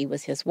that she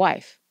was his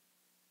wife.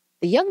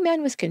 The young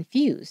man was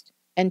confused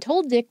and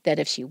told Dick that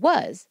if she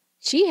was,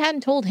 she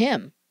hadn't told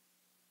him.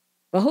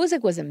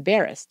 Bohosic was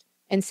embarrassed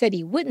and said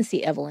he wouldn't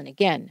see Evelyn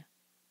again.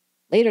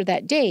 Later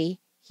that day,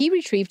 he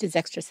retrieved his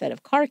extra set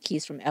of car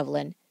keys from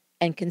Evelyn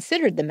and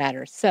considered the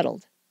matter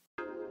settled.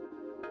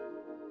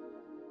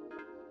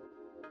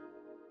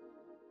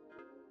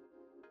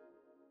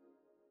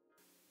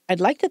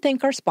 I'd like to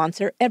thank our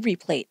sponsor,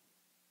 EveryPlate.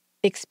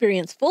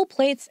 Experience full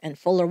plates and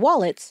fuller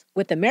wallets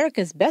with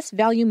America's best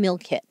value meal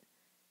kit.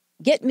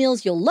 Get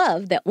meals you'll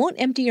love that won't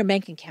empty your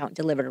bank account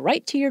delivered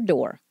right to your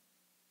door.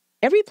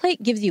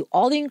 EveryPlate gives you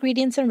all the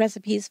ingredients and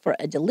recipes for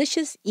a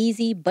delicious,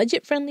 easy,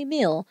 budget-friendly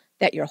meal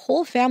that your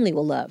whole family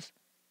will love.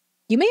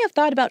 You may have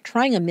thought about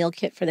trying a meal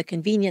kit for the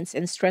convenience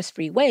and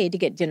stress-free way to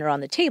get dinner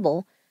on the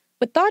table,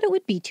 but thought it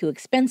would be too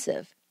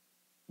expensive.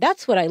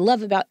 That's what I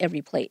love about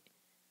EveryPlate.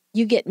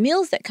 You get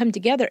meals that come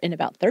together in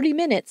about 30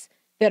 minutes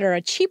that are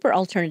a cheaper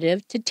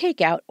alternative to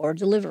takeout or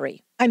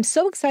delivery. I'm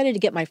so excited to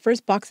get my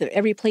first box of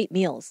EveryPlate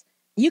meals.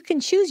 You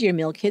can choose your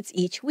meal kits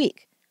each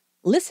week.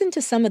 Listen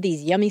to some of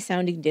these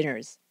yummy-sounding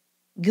dinners.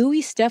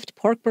 Gooey stuffed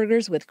pork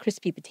burgers with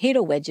crispy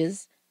potato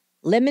wedges,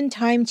 lemon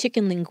thyme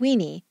chicken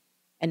linguine,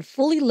 and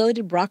fully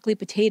loaded broccoli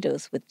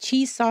potatoes with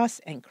cheese sauce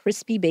and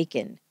crispy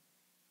bacon.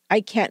 I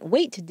can't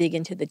wait to dig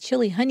into the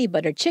chili honey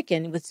butter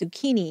chicken with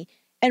zucchini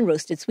and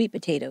roasted sweet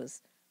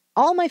potatoes.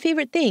 All my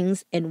favorite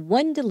things in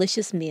one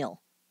delicious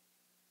meal.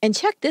 And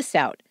check this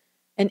out.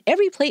 An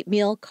EveryPlate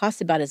meal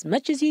costs about as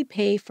much as you'd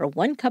pay for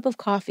 1 cup of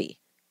coffee.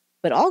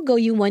 But I'll go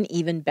you one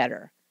even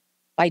better.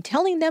 By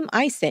telling them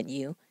I sent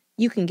you,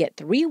 you can get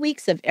 3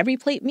 weeks of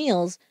EveryPlate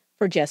meals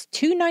for just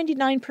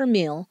 $2.99 per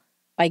meal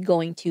by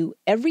going to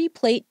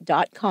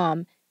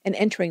everyplate.com and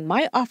entering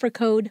my offer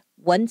code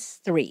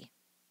ONCE3.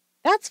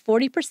 That's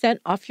 40%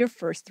 off your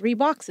first 3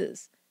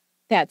 boxes.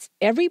 That's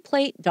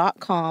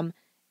everyplate.com,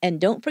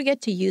 and don't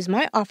forget to use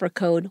my offer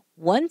code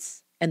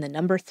ONCE and the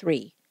number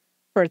 3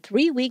 for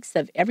 3 weeks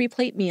of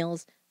EveryPlate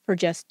meals for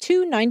just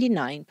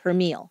 $2.99 per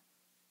meal.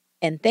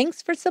 And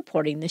thanks for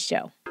supporting the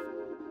show.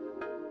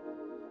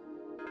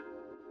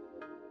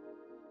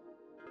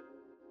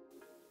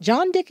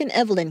 John, Dick, and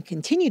Evelyn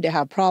continued to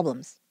have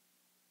problems.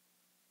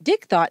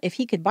 Dick thought if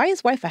he could buy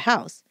his wife a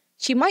house,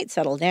 she might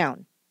settle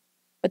down.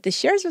 But the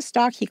shares of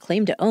stock he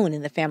claimed to own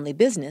in the family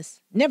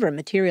business never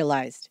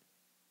materialized.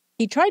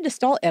 He tried to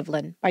stall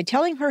Evelyn by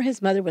telling her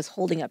his mother was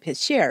holding up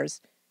his shares,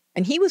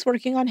 and he was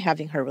working on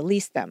having her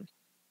release them.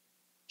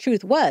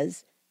 Truth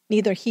was,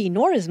 neither he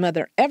nor his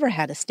mother ever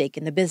had a stake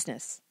in the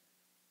business.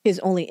 His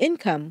only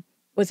income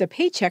was a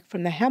paycheck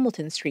from the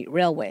Hamilton Street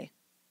Railway.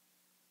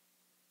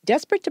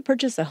 Desperate to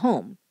purchase a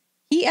home,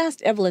 he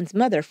asked Evelyn's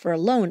mother for a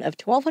loan of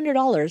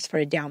 $1,200 for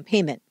a down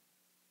payment.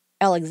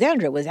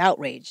 Alexandra was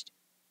outraged.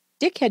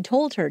 Dick had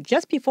told her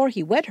just before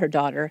he wed her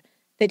daughter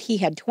that he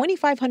had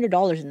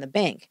 $2,500 in the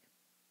bank,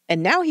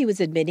 and now he was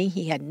admitting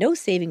he had no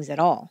savings at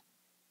all.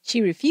 She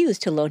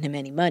refused to loan him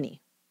any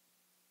money.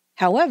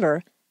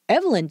 However,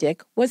 Evelyn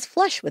Dick was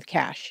flush with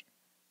cash.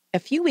 A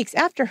few weeks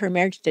after her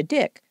marriage to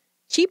Dick,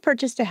 she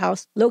purchased a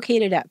house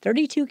located at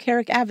 32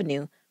 Carrick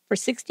Avenue for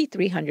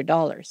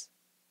 $6,300.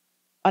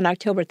 On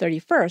October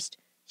 31st,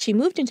 she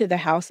moved into the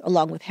house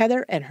along with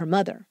Heather and her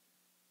mother.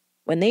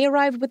 When they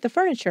arrived with the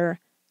furniture,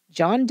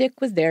 John Dick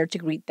was there to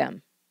greet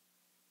them.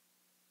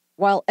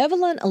 While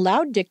Evelyn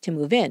allowed Dick to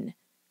move in,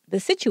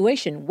 the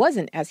situation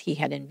wasn't as he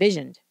had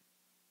envisioned.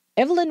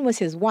 Evelyn was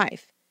his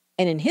wife,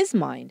 and in his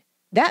mind,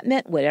 that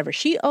meant whatever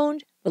she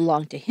owned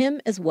belonged to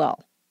him as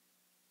well.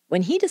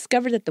 When he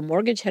discovered that the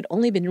mortgage had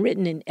only been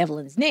written in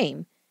Evelyn's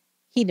name,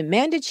 he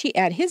demanded she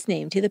add his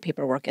name to the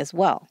paperwork as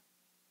well.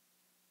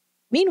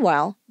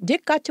 Meanwhile,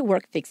 Dick got to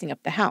work fixing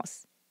up the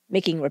house,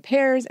 making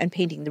repairs and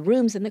painting the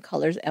rooms in the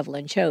colors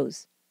Evelyn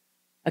chose.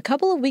 A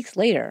couple of weeks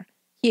later,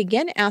 he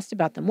again asked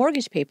about the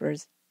mortgage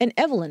papers, and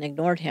Evelyn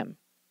ignored him.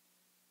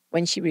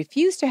 When she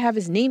refused to have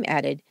his name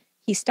added,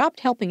 he stopped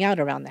helping out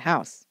around the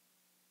house.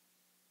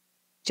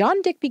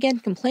 John Dick began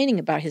complaining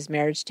about his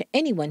marriage to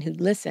anyone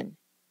who'd listen.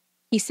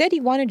 He said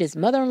he wanted his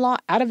mother-in-law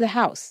out of the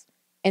house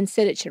and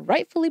said it should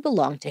rightfully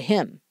belong to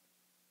him.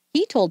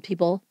 He told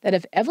people that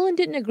if Evelyn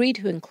didn't agree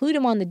to include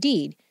him on the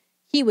deed,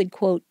 he would,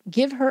 quote,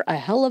 give her a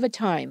hell of a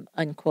time,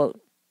 unquote.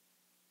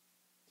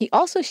 He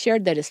also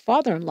shared that his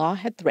father-in-law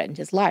had threatened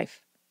his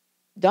life.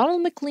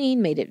 Donald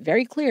McLean made it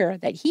very clear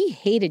that he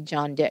hated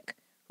John Dick,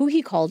 who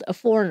he called a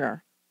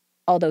foreigner,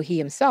 although he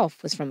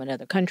himself was from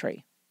another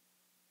country.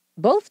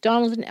 Both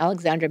Donald and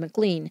Alexandra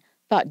McLean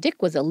thought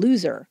Dick was a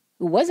loser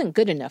who wasn't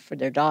good enough for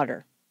their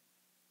daughter.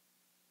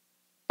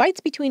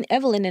 Fights between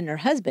Evelyn and her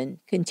husband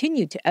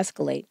continued to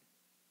escalate.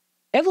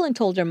 Evelyn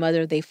told her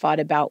mother they fought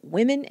about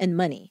women and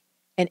money,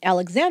 and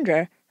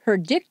Alexandra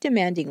heard Dick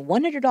demanding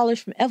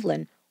 $100 from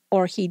Evelyn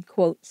or he'd,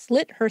 quote,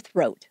 slit her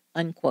throat,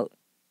 unquote.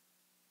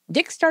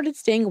 Dick started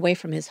staying away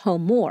from his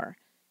home more,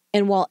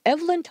 and while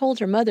Evelyn told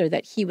her mother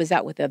that he was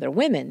out with other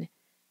women,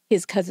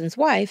 his cousin's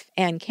wife,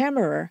 Ann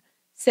Kammerer,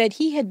 said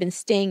he had been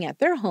staying at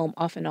their home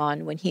off and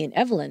on when he and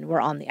Evelyn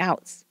were on the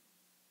outs.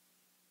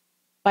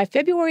 By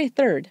February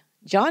 3rd,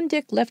 John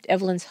Dick left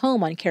Evelyn's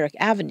home on Carrick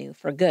Avenue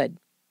for good.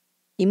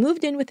 he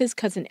moved in with his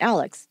cousin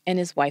Alex and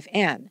his wife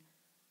Anne,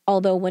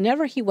 although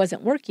whenever he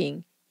wasn't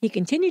working, he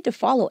continued to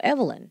follow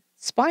Evelyn,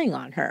 spying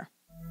on her.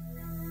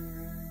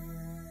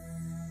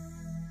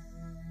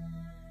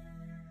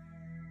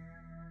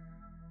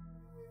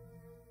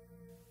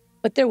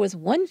 But there was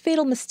one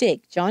fatal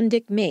mistake John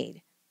Dick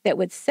made that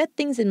would set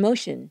things in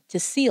motion to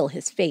seal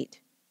his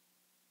fate.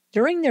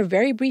 During their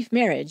very brief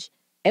marriage,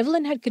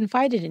 Evelyn had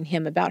confided in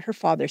him about her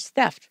father's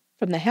theft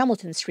from the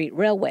Hamilton Street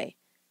Railway,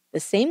 the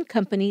same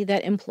company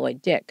that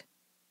employed Dick.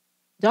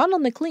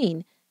 Donald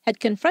McLean had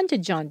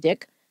confronted John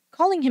Dick,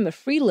 calling him a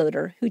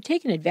freeloader who'd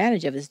taken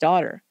advantage of his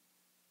daughter.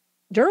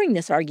 During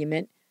this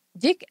argument,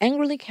 Dick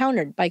angrily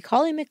countered by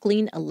calling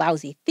McLean a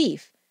lousy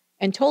thief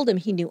and told him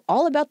he knew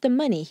all about the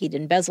money he'd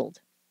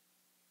embezzled.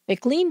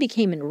 McLean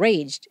became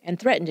enraged and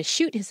threatened to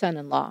shoot his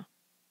son-in-law.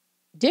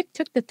 Dick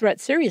took the threat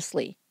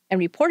seriously and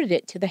reported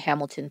it to the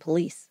Hamilton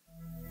police.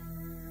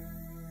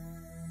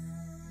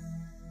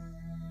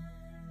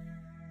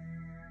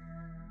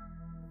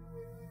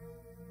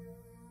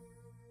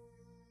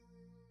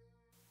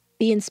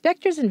 The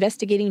inspectors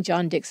investigating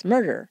John Dick's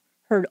murder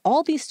heard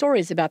all these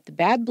stories about the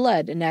bad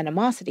blood and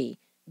animosity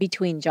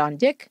between John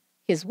Dick,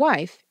 his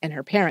wife, and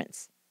her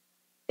parents.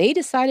 They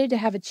decided to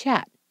have a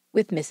chat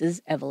with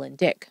Mrs. Evelyn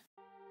Dick.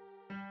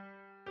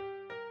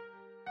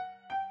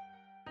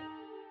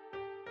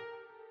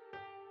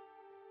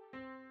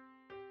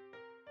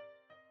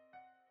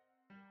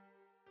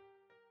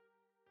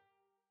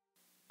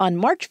 On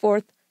March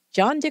 4th,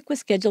 John Dick was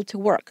scheduled to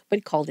work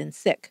but called in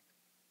sick.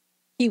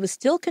 He was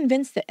still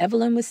convinced that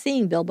Evelyn was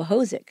seeing Bill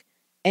Bohozic,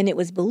 and it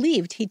was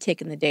believed he'd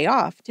taken the day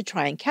off to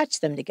try and catch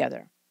them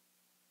together.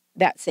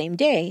 That same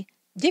day,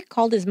 Dick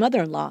called his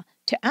mother-in-law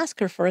to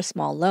ask her for a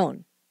small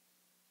loan.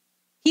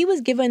 He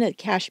was given a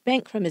cash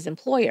bank from his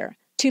employer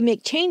to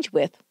make change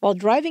with while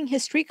driving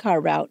his streetcar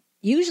route,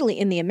 usually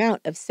in the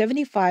amount of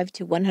 $75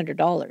 to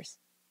 $100.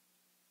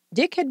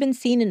 Dick had been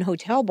seen in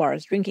hotel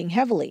bars drinking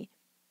heavily,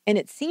 and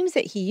it seems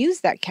that he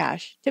used that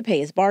cash to pay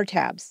his bar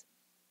tabs.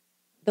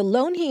 The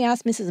loan he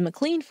asked Mrs.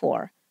 McLean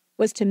for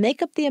was to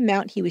make up the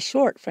amount he was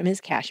short from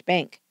his cash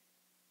bank.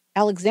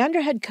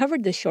 Alexandra had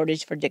covered this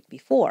shortage for Dick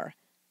before,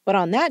 but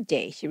on that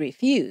day she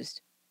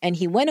refused, and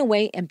he went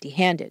away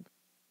empty-handed.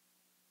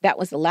 That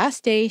was the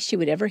last day she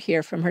would ever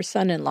hear from her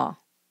son-in-law.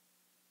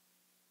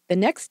 The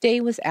next day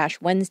was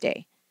Ash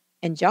Wednesday,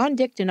 and John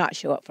Dick did not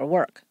show up for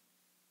work.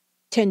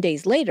 10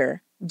 days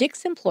later,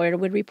 Dick's employer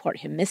would report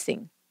him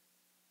missing.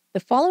 The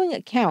following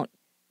account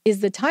is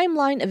the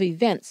timeline of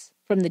events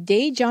from the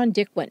day John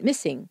Dick went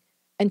missing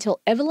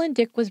until Evelyn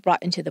Dick was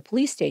brought into the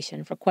police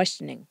station for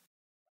questioning.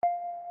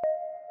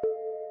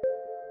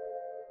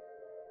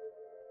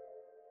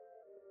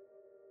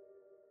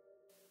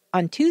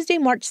 On Tuesday,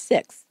 March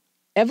 6th,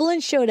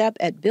 Evelyn showed up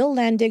at Bill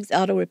Landig's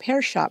auto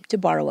repair shop to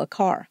borrow a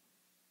car.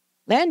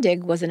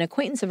 Landig was an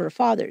acquaintance of her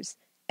father's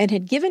and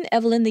had given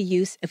Evelyn the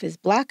use of his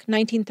black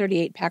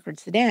 1938 Packard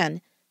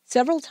sedan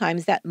several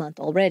times that month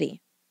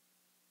already.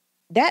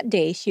 That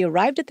day, she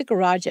arrived at the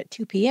garage at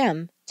 2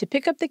 p.m. to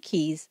pick up the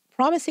keys,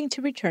 promising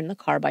to return the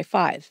car by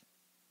 5.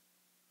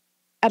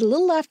 At a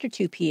little after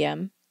 2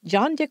 p.m.,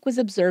 John Dick was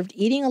observed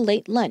eating a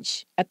late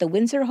lunch at the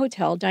Windsor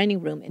Hotel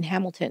dining room in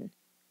Hamilton.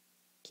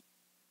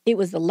 It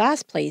was the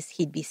last place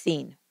he'd be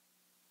seen.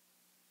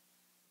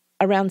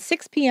 Around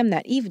 6 p.m.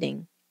 that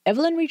evening,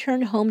 Evelyn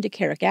returned home to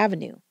Carrick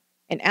Avenue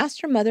and asked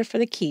her mother for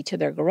the key to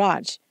their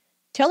garage,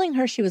 telling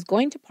her she was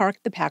going to park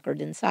the Packard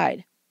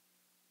inside.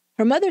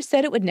 Her mother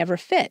said it would never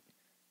fit.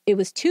 It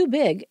was too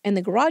big and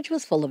the garage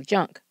was full of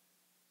junk.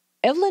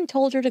 Evelyn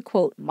told her to,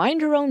 quote,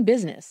 mind her own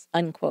business,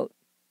 unquote.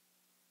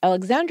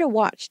 Alexandra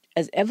watched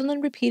as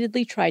Evelyn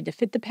repeatedly tried to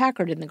fit the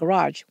Packard in the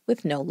garage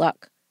with no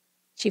luck.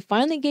 She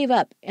finally gave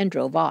up and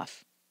drove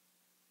off.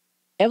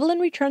 Evelyn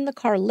returned the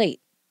car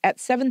late, at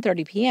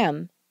 7:30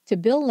 p.m., to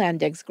Bill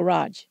Landig's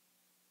garage.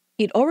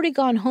 He'd already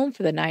gone home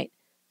for the night,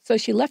 so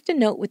she left a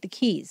note with the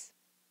keys.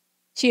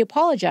 She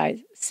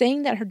apologized,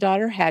 saying that her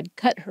daughter had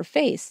cut her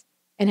face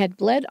and had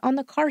bled on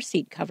the car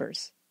seat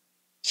covers.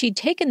 She'd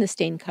taken the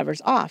stained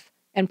covers off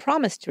and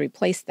promised to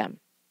replace them.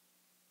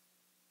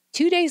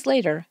 2 days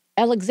later,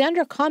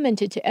 Alexandra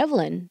commented to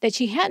Evelyn that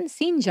she hadn't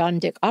seen John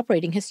Dick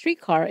operating his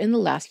streetcar in the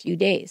last few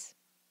days.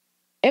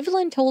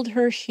 Evelyn told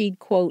her she'd,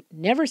 quote,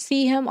 never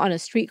see him on a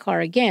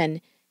streetcar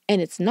again,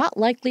 and it's not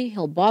likely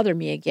he'll bother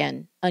me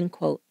again,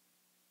 unquote.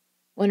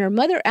 When her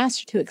mother asked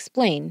her to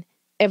explain,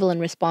 Evelyn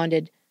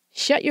responded,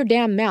 shut your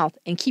damn mouth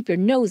and keep your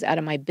nose out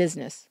of my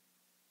business.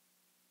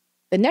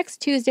 The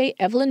next Tuesday,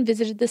 Evelyn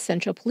visited the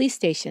Central Police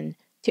Station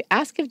to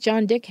ask if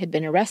John Dick had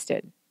been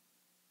arrested.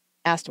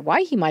 Asked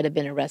why he might have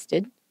been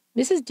arrested,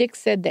 Mrs. Dick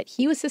said that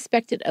he was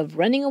suspected of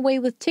running away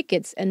with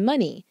tickets and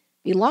money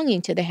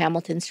belonging to the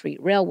Hamilton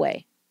Street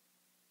Railway.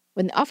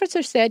 When the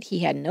officer said he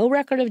had no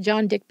record of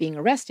John Dick being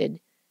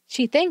arrested,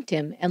 she thanked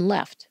him and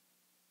left.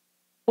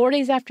 4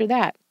 days after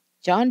that,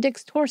 John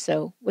Dick's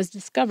torso was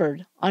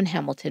discovered on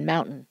Hamilton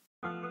Mountain.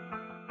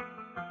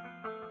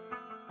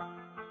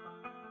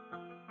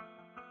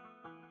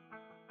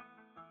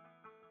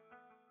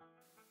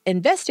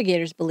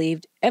 Investigators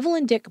believed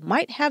Evelyn Dick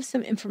might have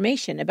some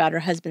information about her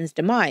husband's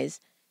demise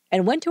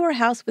and went to her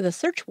house with a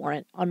search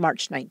warrant on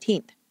March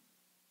 19th.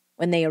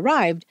 When they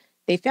arrived,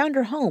 they found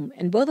her home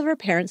and both of her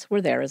parents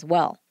were there as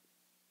well.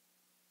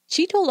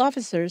 She told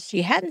officers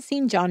she hadn't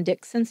seen John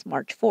Dick since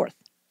March 4th.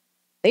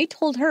 They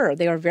told her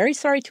they were very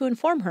sorry to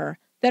inform her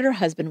that her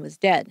husband was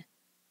dead.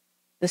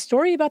 The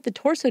story about the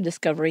torso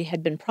discovery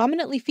had been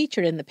prominently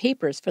featured in the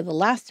papers for the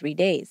last 3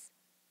 days.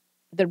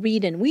 The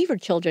Reed and Weaver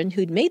children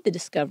who'd made the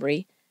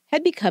discovery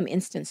had become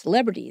instant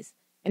celebrities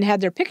and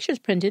had their pictures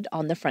printed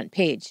on the front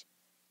page.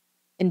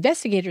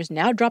 Investigators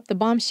now dropped the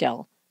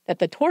bombshell that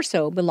the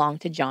torso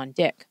belonged to John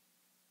Dick.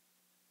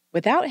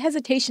 Without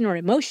hesitation or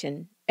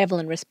emotion,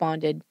 Evelyn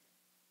responded,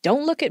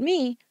 "Don't look at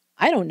me.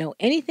 I don't know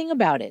anything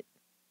about it."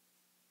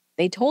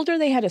 They told her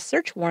they had a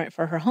search warrant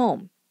for her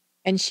home,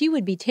 and she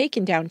would be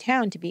taken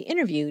downtown to be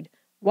interviewed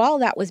while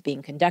that was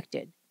being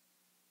conducted.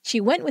 She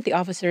went with the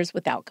officers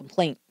without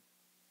complaint.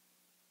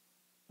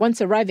 Once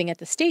arriving at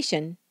the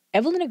station,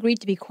 Evelyn agreed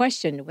to be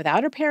questioned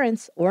without her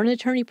parents or an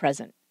attorney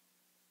present.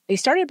 They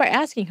started by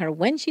asking her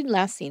when she'd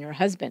last seen her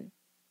husband.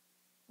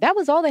 That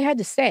was all they had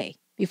to say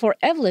before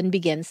Evelyn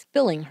began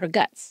spilling her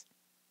guts.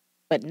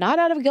 But not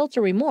out of guilt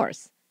or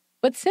remorse,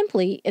 but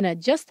simply in a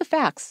just the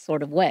facts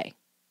sort of way.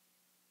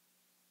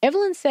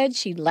 Evelyn said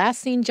she'd last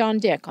seen John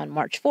Dick on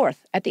March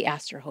 4th at the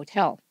Astor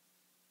Hotel.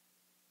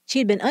 She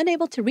had been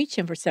unable to reach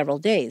him for several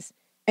days,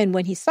 and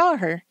when he saw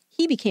her,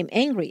 he became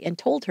angry and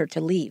told her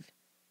to leave.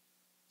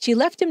 She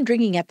left him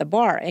drinking at the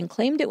bar and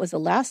claimed it was the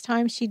last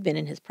time she'd been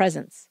in his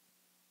presence.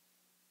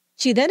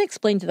 She then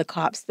explained to the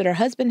cops that her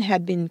husband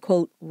had been,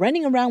 quote,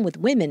 running around with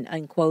women,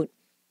 unquote,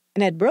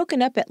 and had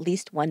broken up at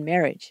least one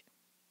marriage.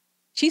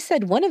 She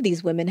said one of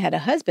these women had a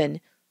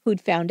husband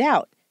who'd found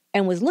out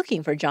and was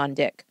looking for John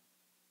Dick.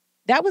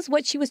 That was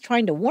what she was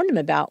trying to warn him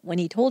about when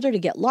he told her to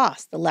get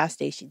lost the last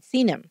day she'd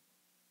seen him.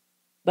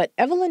 But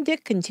Evelyn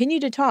Dick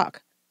continued to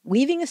talk,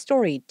 weaving a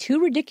story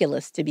too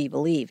ridiculous to be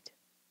believed.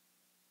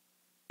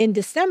 In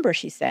December,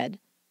 she said,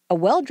 a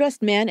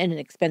well-dressed man in an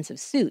expensive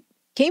suit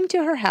came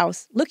to her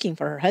house looking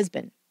for her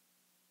husband.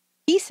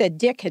 He said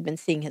Dick had been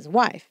seeing his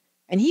wife,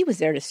 and he was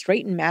there to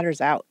straighten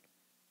matters out.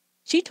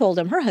 She told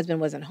him her husband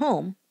wasn't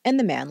home, and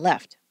the man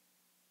left.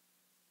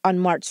 On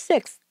March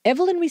 6th,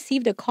 Evelyn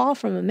received a call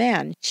from a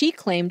man she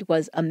claimed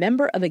was a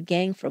member of a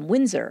gang from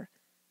Windsor,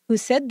 who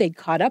said they'd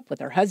caught up with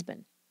her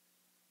husband.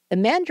 The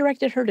man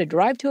directed her to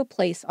drive to a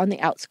place on the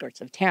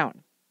outskirts of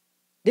town.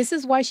 This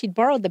is why she'd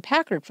borrowed the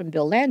Packard from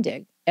Bill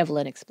Landig,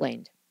 Evelyn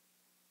explained.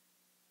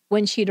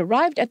 When she'd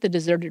arrived at the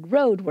deserted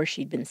road where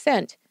she'd been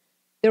sent,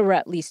 there were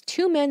at least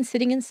 2 men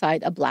sitting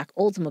inside a black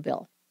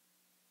Oldsmobile.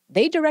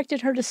 They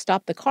directed her to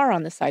stop the car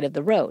on the side of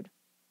the road.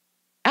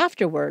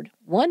 Afterward,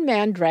 one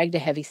man dragged a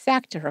heavy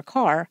sack to her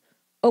car,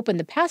 opened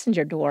the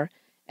passenger door,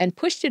 and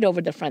pushed it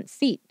over the front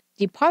seat,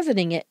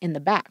 depositing it in the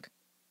back.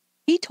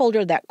 He told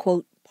her that,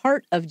 quote,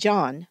 part of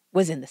John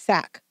was in the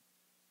sack.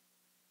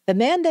 The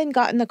man then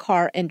got in the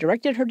car and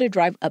directed her to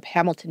drive up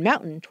Hamilton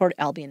Mountain toward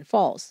Albion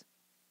Falls.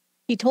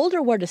 He told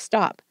her where to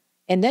stop,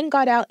 and then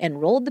got out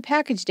and rolled the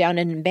package down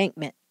an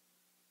embankment.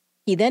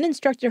 He then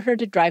instructed her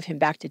to drive him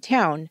back to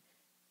town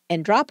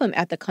and drop him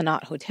at the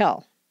Connaught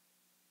Hotel.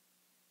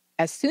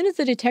 As soon as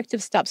the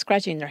detectives stopped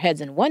scratching their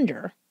heads in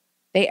wonder,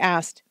 they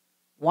asked,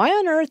 why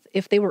on earth,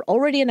 if they were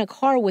already in a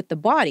car with the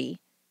body,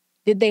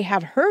 did they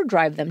have her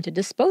drive them to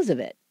dispose of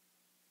it?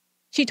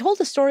 She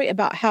told a story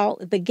about how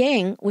the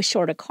gang was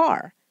short a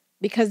car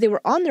because they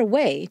were on their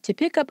way to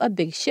pick up a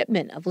big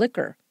shipment of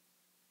liquor.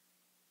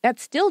 That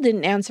still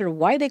didn't answer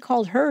why they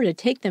called her to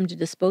take them to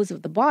dispose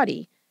of the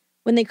body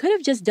when they could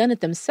have just done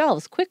it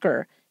themselves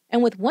quicker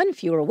and with one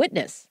fewer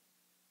witness.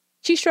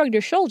 She shrugged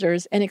her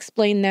shoulders and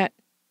explained that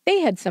they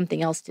had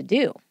something else to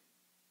do.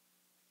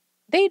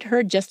 They'd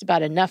heard just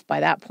about enough by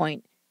that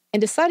point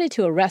and decided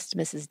to arrest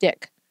Mrs.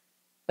 Dick.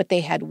 But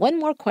they had one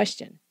more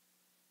question.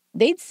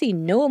 They'd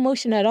seen no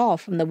emotion at all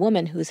from the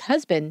woman whose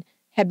husband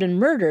had been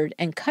murdered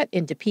and cut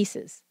into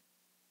pieces.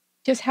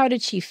 Just how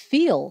did she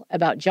feel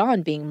about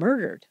John being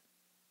murdered?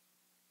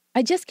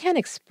 I just can't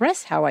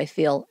express how I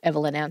feel,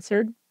 Evelyn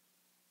answered.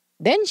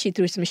 Then she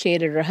threw some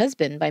shade at her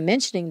husband by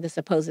mentioning the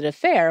supposed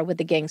affair with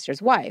the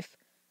gangster's wife,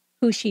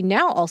 who she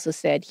now also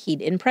said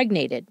he'd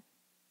impregnated.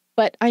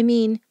 But, I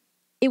mean,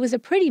 it was a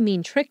pretty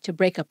mean trick to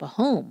break up a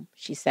home,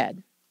 she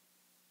said.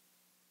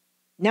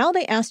 Now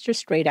they asked her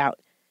straight out,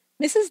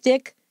 Mrs.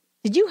 Dick,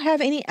 did you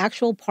have any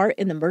actual part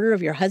in the murder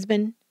of your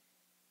husband?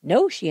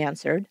 No, she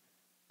answered.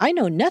 I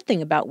know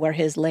nothing about where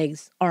his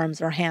legs,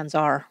 arms, or hands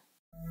are.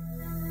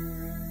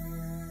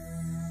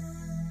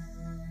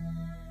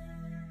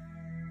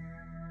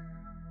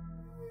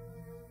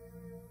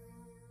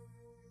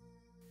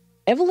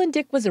 Evelyn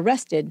Dick was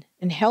arrested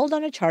and held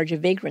on a charge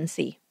of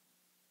vagrancy.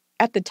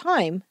 At the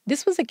time,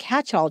 this was a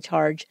catch-all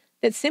charge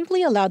that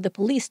simply allowed the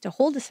police to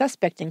hold a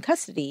suspect in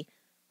custody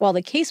while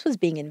the case was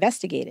being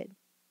investigated.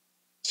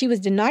 She was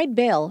denied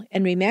bail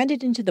and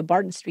remanded into the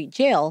Barton Street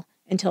Jail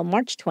until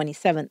March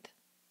 27th.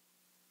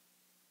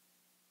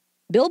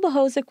 Bill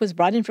Bohosic was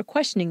brought in for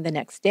questioning the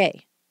next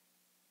day.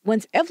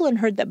 Once Evelyn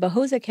heard that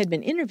Bohozic had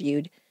been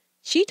interviewed,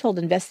 she told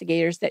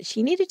investigators that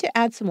she needed to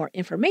add some more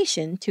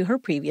information to her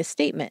previous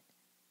statement.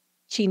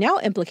 She now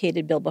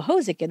implicated Bill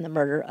Bohozic in the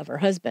murder of her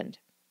husband.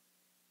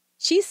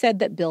 She said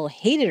that Bill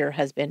hated her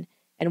husband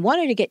and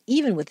wanted to get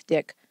even with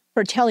Dick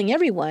for telling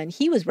everyone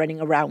he was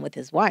running around with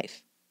his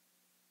wife.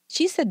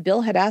 She said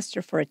Bill had asked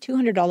her for a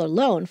 $200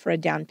 loan for a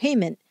down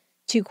payment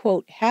to,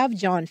 quote, have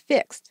John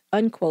fixed,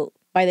 unquote,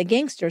 by the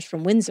gangsters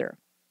from Windsor.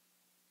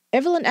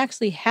 Evelyn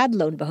actually had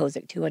loaned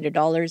Bohozic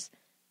 $200,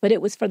 but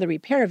it was for the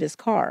repair of his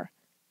car.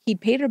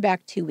 He'd paid her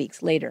back 2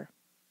 weeks later.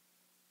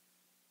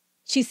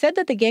 She said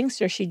that the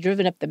gangster she'd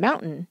driven up the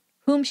mountain,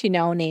 whom she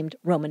now named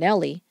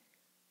Romanelli,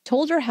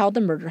 told her how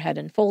the murder had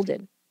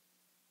unfolded.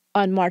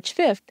 On March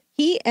 5th,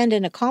 he and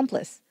an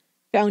accomplice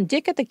found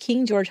Dick at the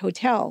King George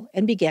Hotel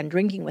and began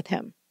drinking with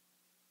him.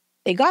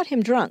 They got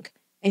him drunk,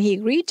 and he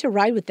agreed to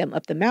ride with them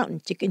up the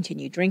mountain to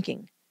continue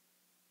drinking.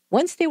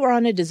 Once they were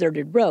on a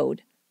deserted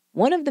road,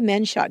 one of the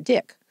men shot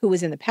Dick, who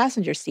was in the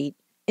passenger seat,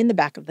 in the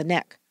back of the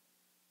neck.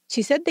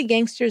 She said the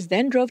gangsters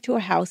then drove to a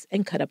house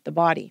and cut up the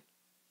body.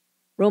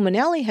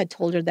 Romanelli had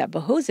told her that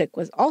Bohozic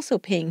was also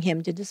paying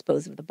him to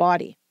dispose of the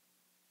body.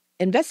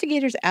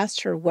 Investigators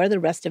asked her where the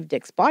rest of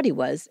Dick's body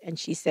was, and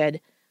she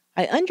said,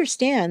 I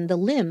understand the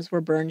limbs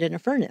were burned in a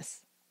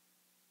furnace.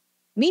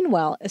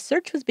 Meanwhile, a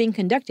search was being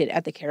conducted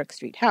at the Carrick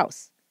Street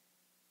house.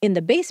 In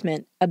the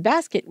basement, a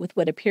basket with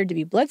what appeared to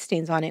be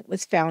bloodstains on it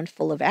was found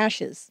full of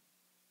ashes.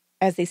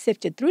 As they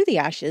sifted through the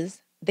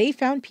ashes, they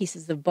found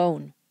pieces of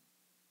bone.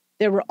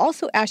 There were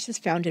also ashes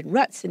found in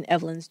ruts in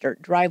Evelyn's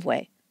dirt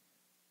driveway.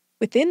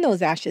 Within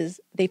those ashes,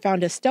 they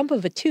found a stump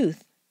of a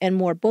tooth and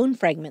more bone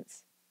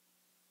fragments.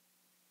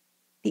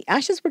 The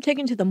ashes were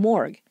taken to the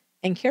morgue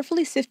and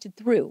carefully sifted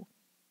through,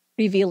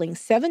 revealing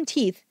 7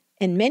 teeth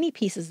and many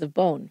pieces of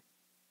bone.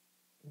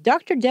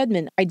 Dr.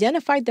 Dedman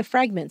identified the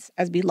fragments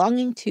as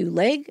belonging to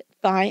leg,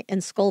 thigh,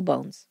 and skull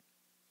bones.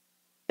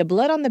 The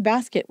blood on the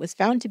basket was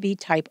found to be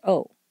type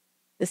O,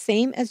 the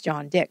same as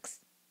John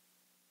Dick's.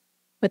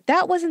 But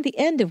that wasn't the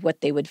end of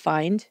what they would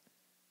find.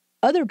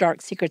 Other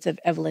dark secrets of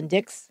Evelyn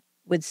Dick's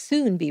would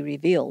soon be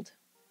revealed.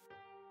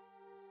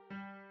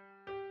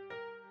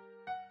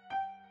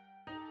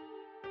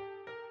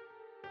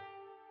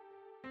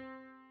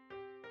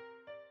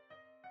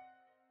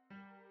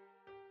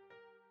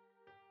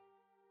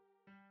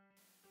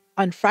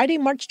 On Friday,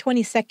 March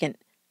 22nd,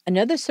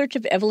 another search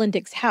of Evelyn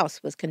Dick's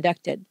house was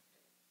conducted.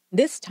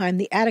 This time,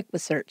 the attic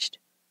was searched.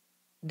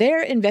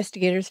 There,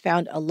 investigators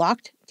found a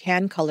locked,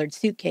 tan-colored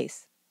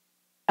suitcase.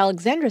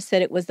 Alexandra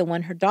said it was the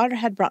one her daughter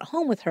had brought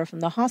home with her from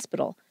the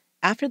hospital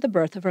after the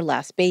birth of her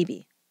last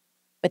baby.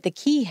 But the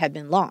key had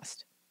been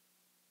lost.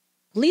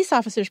 Police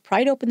officers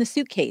pried open the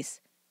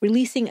suitcase,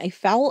 releasing a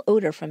foul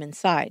odor from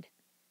inside.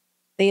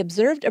 They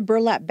observed a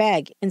burlap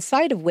bag,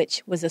 inside of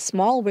which was a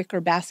small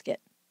wicker basket.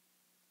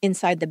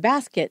 Inside the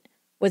basket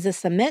was a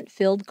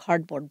cement-filled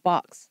cardboard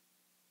box.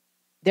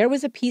 There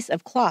was a piece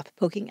of cloth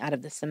poking out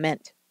of the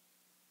cement.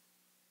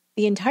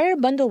 The entire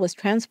bundle was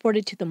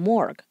transported to the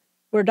morgue,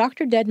 where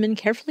Dr. Dedman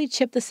carefully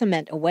chipped the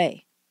cement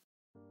away.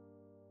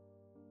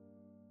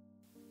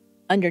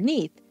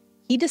 Underneath,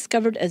 he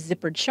discovered a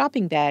zippered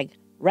shopping bag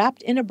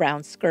wrapped in a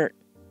brown skirt.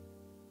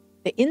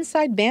 The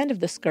inside band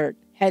of the skirt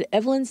had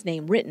Evelyn's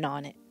name written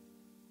on it.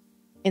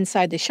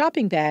 Inside the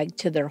shopping bag,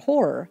 to their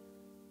horror,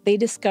 they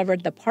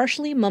discovered the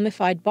partially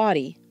mummified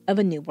body of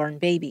a newborn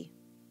baby.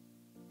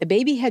 The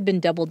baby had been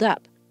doubled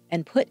up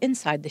and put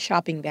inside the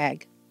shopping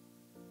bag.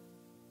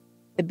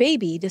 The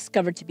baby,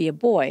 discovered to be a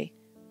boy,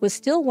 was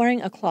still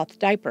wearing a cloth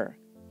diaper,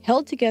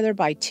 held together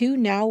by 2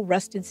 now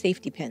rusted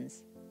safety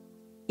pins.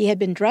 He had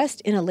been dressed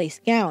in a lace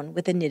gown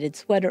with a knitted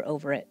sweater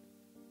over it.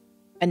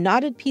 A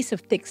knotted piece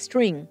of thick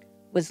string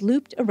was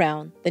looped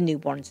around the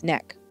newborn's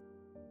neck.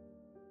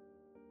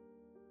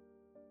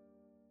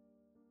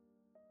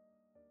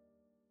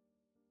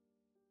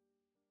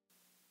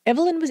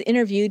 Evelyn was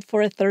interviewed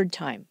for a 3rd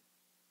time.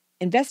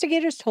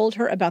 Investigators told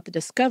her about the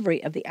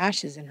discovery of the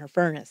ashes in her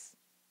furnace.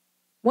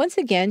 Once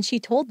again, she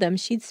told them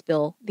she'd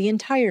spill the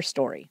entire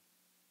story.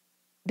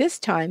 This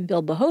time,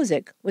 Bill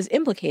Bohozic was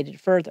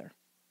implicated further.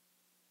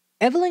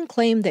 Evelyn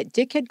claimed that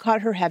Dick had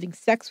caught her having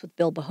sex with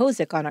Bill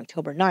Bohozic on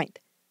October 9th,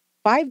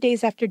 5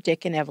 days after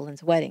Dick and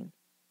Evelyn's wedding.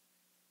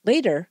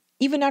 Later,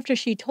 even after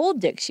she told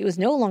Dick she was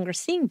no longer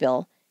seeing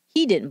Bill,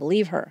 he didn't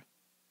believe her.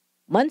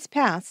 Months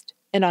passed,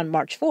 and on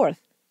March 4th,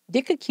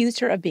 Dick accused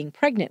her of being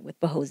pregnant with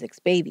Bohozic's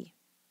baby.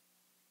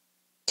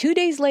 2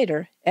 days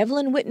later,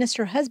 Evelyn witnessed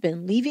her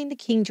husband leaving the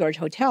King George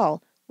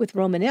Hotel with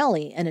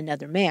Romanelli and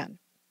another man.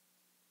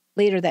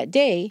 Later that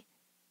day,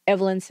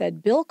 Evelyn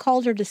said Bill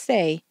called her to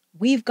say,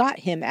 "We've got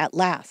him at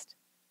last."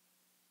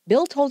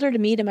 Bill told her to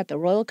meet him at the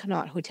Royal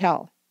Connaught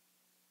Hotel.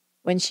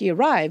 When she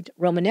arrived,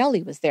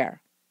 Romanelli was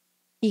there.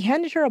 He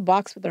handed her a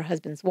box with her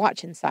husband's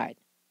watch inside.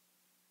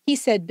 He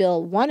said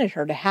Bill wanted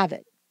her to have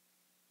it.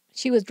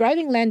 She was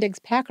driving Landeg's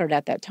Packard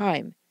at that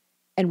time,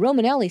 and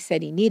Romanelli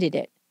said he needed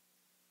it.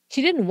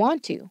 She didn't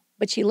want to,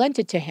 but she lent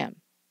it to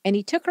him, and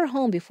he took her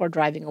home before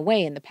driving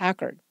away in the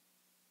Packard.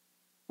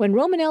 When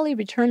Romanelli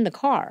returned the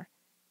car,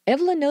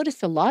 Evelyn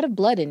noticed a lot of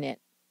blood in it.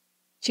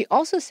 She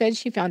also said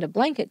she found a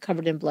blanket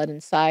covered in blood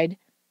inside,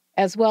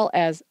 as well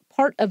as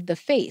part of the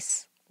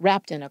face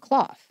wrapped in a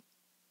cloth.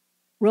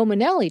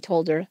 Romanelli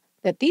told her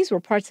that these were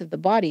parts of the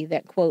body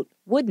that, quote,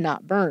 would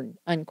not burn,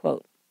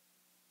 unquote.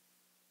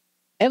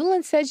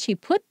 Evelyn said she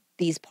put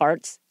these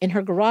parts in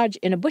her garage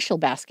in a bushel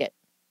basket.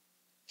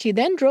 She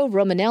then drove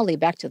Romanelli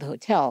back to the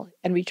hotel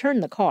and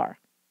returned the car.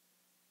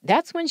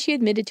 That's when she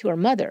admitted to her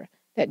mother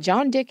that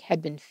John Dick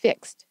had been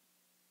fixed.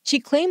 She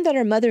claimed that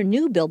her mother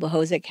knew Bill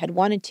Bohozic had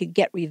wanted to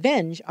get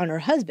revenge on her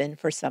husband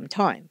for some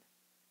time.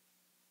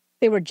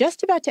 They were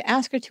just about to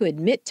ask her to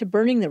admit to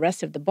burning the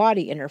rest of the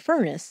body in her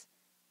furnace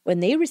when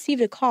they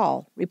received a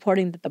call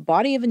reporting that the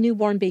body of a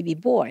newborn baby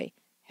boy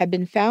had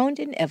been found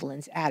in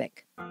Evelyn's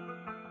attic.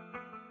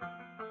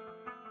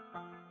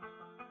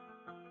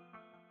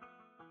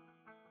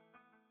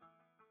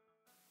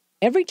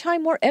 Every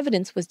time more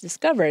evidence was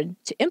discovered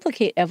to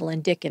implicate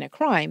Evelyn Dick in a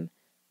crime,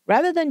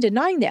 rather than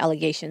denying the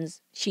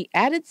allegations, she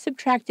added,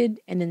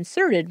 subtracted, and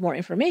inserted more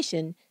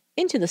information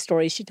into the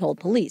stories she told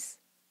police.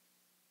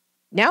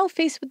 Now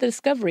faced with the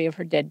discovery of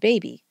her dead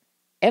baby,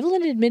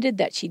 Evelyn admitted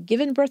that she'd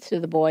given birth to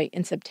the boy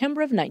in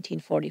September of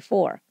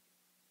 1944.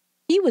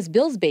 He was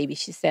Bill's baby,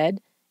 she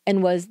said,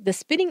 and was the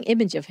spitting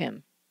image of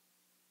him.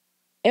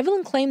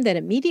 Evelyn claimed that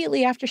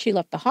immediately after she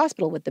left the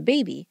hospital with the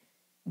baby,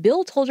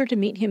 Bill told her to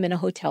meet him in a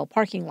hotel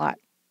parking lot.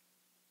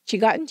 She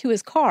got into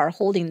his car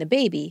holding the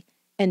baby,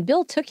 and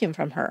Bill took him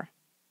from her.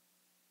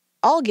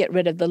 "I'll get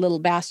rid of the little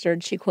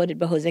bastard," she quoted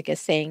Bohozic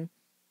as saying,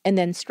 and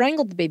then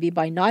strangled the baby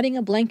by knotting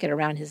a blanket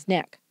around his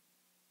neck.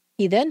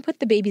 He then put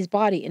the baby's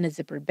body in a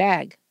zippered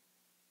bag.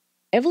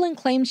 Evelyn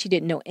claimed she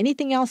didn't know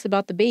anything else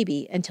about the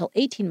baby until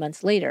 18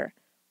 months later,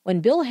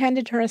 when Bill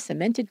handed her a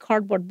cemented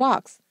cardboard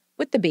box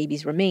with the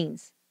baby's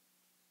remains.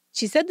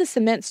 She said the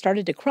cement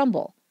started to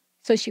crumble,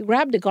 so she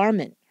grabbed a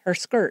garment, her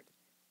skirt,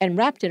 and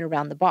wrapped it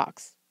around the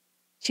box.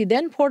 She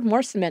then poured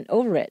more cement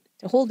over it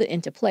to hold it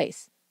into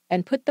place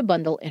and put the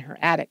bundle in her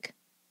attic.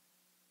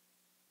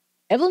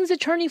 Evelyn's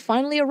attorney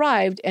finally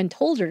arrived and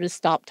told her to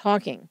stop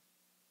talking.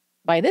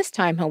 By this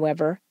time,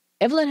 however,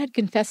 Evelyn had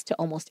confessed to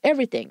almost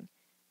everything,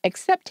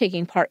 except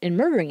taking part in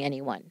murdering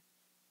anyone.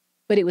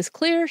 But it was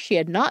clear she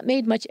had not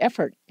made much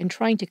effort in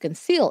trying to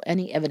conceal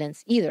any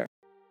evidence either.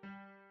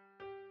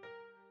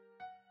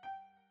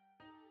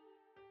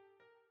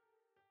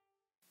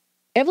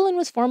 Evelyn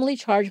was formally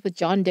charged with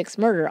John Dick's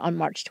murder on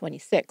March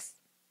 26.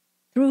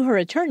 Through her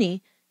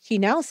attorney, she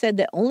now said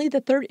that only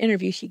the third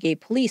interview she gave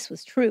police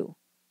was true.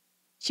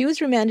 She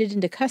was remanded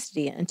into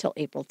custody until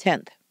April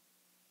 10th.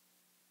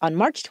 On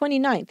March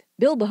 29th,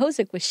 Bill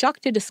Bohozic was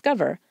shocked to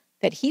discover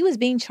that he was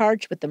being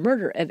charged with the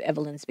murder of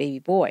Evelyn's baby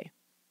boy.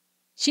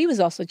 She was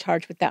also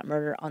charged with that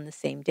murder on the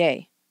same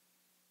day.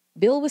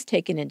 Bill was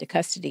taken into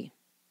custody.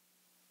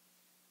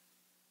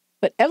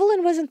 But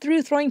Evelyn wasn't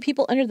through throwing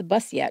people under the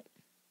bus yet.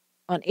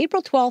 On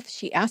April 12th,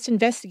 she asked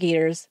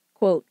investigators,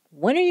 quote,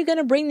 "When are you going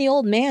to bring the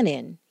old man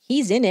in?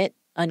 He's in it,"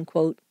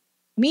 unquote,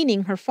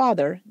 meaning her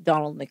father,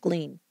 Donald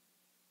McLean.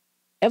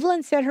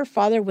 Evelyn said her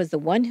father was the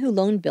one who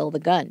loaned Bill the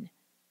gun.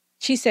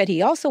 She said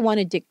he also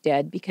wanted Dick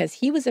dead because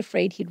he was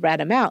afraid he'd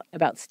rat him out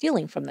about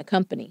stealing from the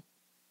company.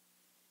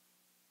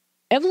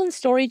 Evelyn's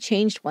story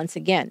changed once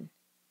again.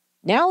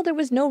 Now there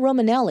was no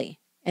Romanelli,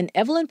 and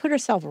Evelyn put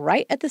herself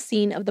right at the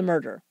scene of the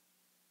murder.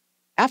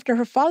 After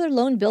her father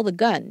loaned Bill the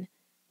gun,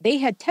 they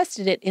had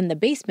tested it in the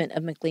basement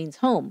of McLean's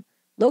home,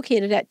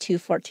 located at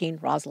 214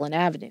 Roslyn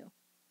Avenue.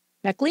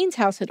 McLean's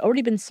house had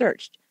already been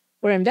searched,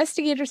 where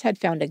investigators had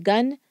found a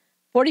gun,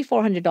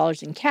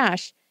 $4,400 in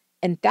cash,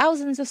 and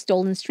thousands of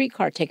stolen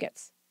streetcar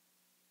tickets.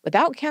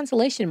 Without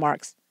cancellation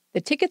marks, the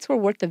tickets were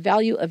worth the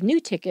value of new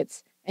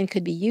tickets and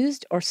could be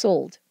used or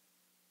sold.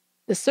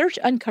 The search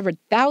uncovered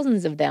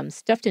thousands of them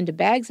stuffed into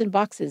bags and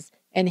boxes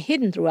and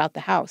hidden throughout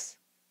the house.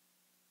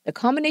 The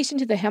combination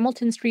to the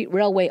Hamilton Street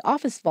Railway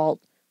office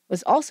vault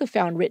was also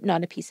found written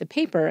on a piece of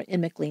paper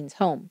in McLean's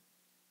home.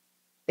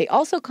 They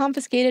also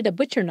confiscated a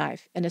butcher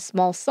knife and a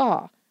small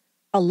saw,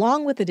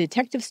 along with a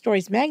Detective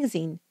Stories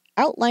magazine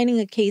outlining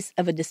a case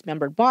of a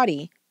dismembered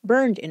body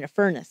burned in a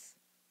furnace.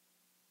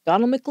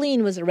 Donald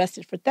McLean was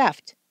arrested for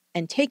theft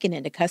and taken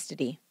into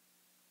custody.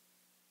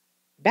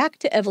 Back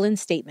to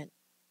Evelyn's statement.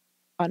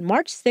 On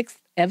March 6th,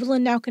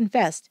 Evelyn now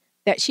confessed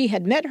that she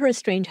had met her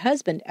estranged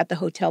husband at the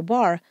hotel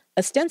bar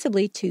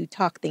ostensibly to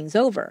talk things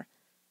over,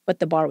 but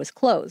the bar was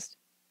closed.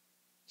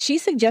 She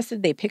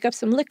suggested they pick up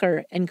some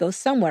liquor and go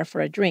somewhere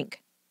for a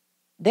drink.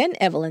 Then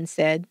Evelyn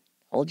said,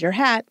 "Hold your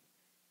hat."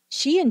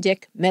 She and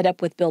Dick met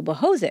up with Bill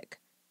Bohozic,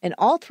 and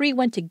all three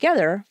went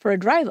together for a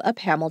drive up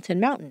Hamilton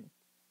Mountain.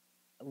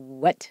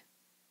 What?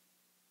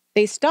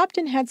 They stopped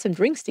and had some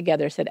drinks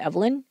together, said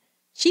Evelyn.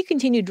 She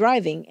continued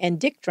driving, and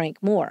Dick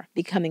drank more,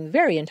 becoming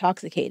very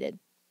intoxicated.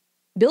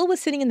 Bill was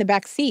sitting in the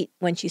back seat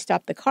when she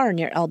stopped the car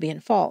near Albion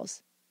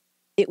Falls.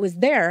 It was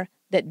there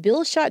that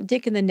Bill shot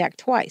Dick in the neck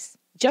twice,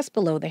 just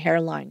below the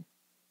hairline.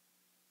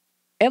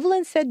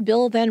 Evelyn said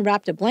Bill then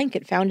wrapped a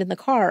blanket found in the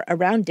car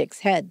around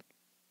Dick's head.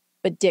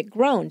 But Dick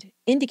groaned,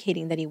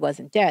 indicating that he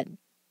wasn't dead.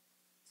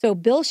 So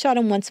Bill shot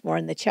him once more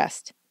in the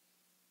chest.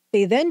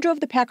 They then drove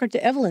the Packard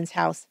to Evelyn's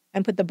house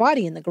and put the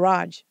body in the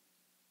garage.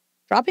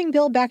 Dropping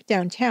Bill back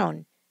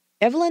downtown,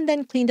 Evelyn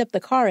then cleaned up the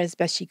car as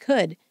best she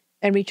could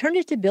and returned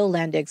it to Bill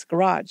Landig's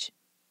garage.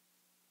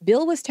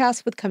 Bill was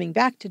tasked with coming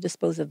back to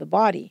dispose of the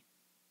body.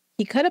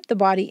 He cut up the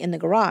body in the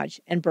garage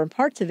and burned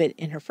parts of it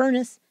in her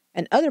furnace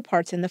and other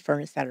parts in the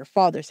furnace at her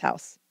father's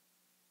house.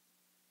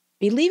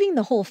 Believing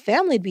the whole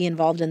family to be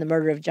involved in the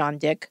murder of John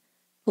Dick,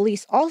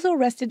 police also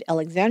arrested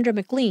Alexandra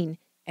McLean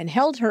and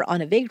held her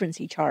on a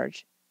vagrancy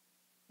charge.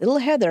 Little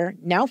Heather,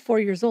 now 4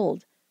 years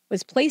old,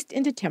 was placed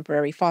into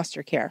temporary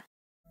foster care.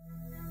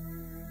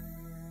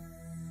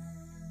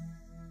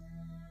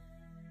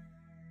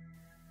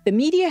 The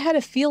media had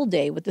a field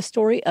day with the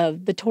story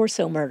of the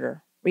Torso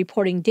murder,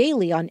 reporting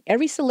daily on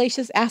every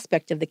salacious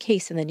aspect of the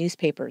case in the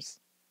newspapers.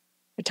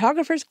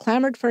 Photographers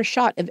clamored for a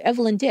shot of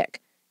Evelyn Dick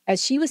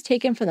as she was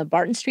taken from the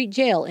Barton Street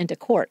jail into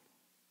court.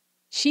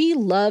 She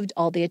loved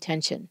all the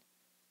attention.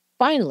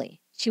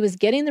 Finally, she was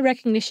getting the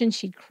recognition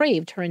she'd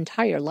craved her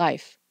entire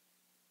life.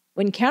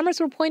 When cameras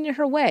were pointed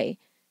her way,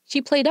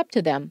 she played up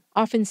to them,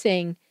 often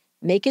saying,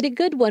 "Make it a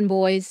good one,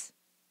 boys."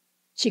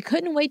 She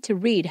couldn't wait to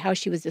read how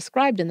she was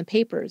described in the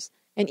papers,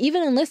 and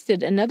even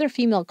enlisted another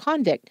female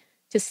convict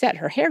to set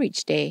her hair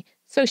each day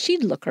so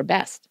she'd look her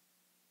best.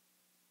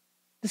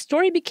 The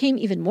story became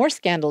even more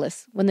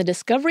scandalous when the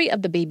discovery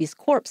of the baby's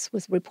corpse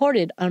was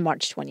reported on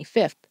March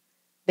 25th.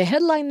 The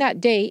headline that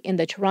day in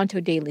the Toronto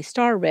Daily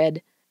Star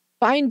read,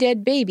 "Find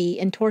Dead Baby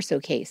in Torso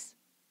Case."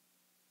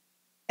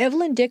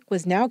 Evelyn Dick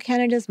was now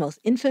Canada's most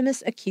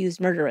infamous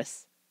accused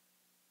murderess.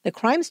 The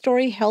crime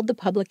story held the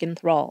public in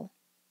thrall.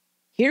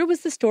 Here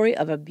was the story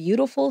of a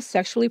beautiful,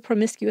 sexually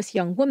promiscuous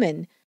young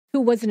woman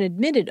who was an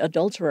admitted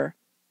adulterer.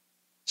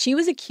 She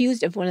was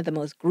accused of one of the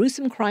most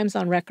gruesome crimes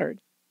on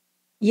record.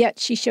 Yet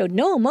she showed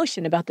no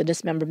emotion about the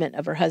dismemberment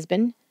of her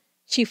husband.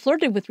 She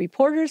flirted with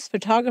reporters,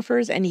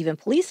 photographers, and even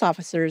police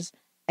officers,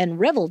 and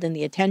reveled in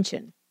the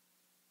attention.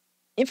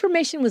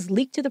 Information was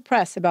leaked to the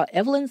press about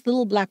Evelyn's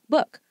little black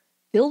book,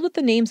 filled with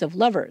the names of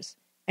lovers,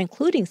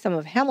 including some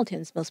of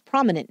Hamilton's most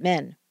prominent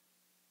men.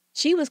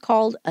 She was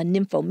called a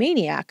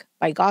nymphomaniac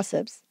by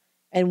gossips,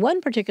 and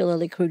one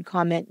particularly crude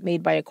comment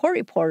made by a court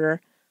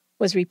reporter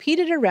was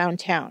repeated around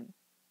town.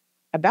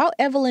 About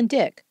Evelyn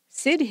Dick,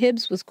 Sid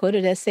Hibbs was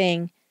quoted as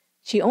saying,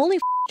 "She only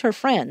f***ed her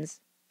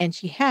friends, and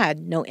she had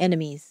no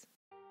enemies."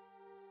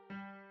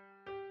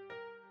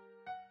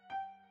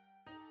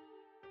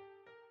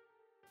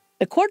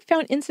 The court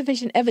found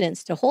insufficient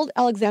evidence to hold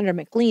Alexandra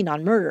McLean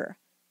on murder,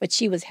 but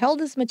she was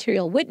held as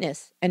material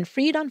witness and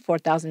freed on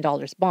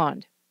 $4,000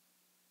 bond.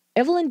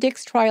 Evelyn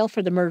Dick's trial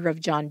for the murder of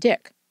John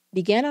Dick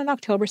began on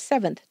October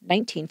 7,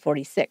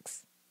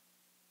 1946.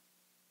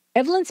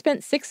 Evelyn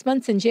spent 6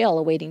 months in jail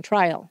awaiting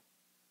trial.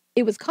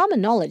 It was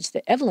common knowledge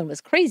that Evelyn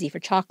was crazy for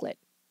chocolate,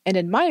 and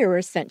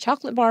admirers sent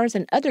chocolate bars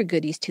and other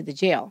goodies to the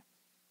jail.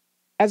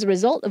 As a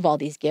result of all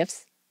these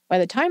gifts, by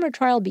the time her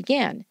trial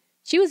began,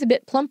 she was a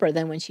bit plumper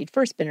than when she'd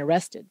first been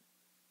arrested.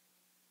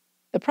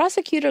 The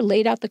prosecutor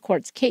laid out the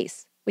court's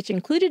case, which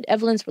included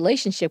Evelyn's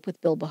relationship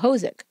with Bill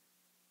Bohozic.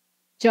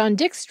 John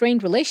Dick's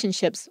strained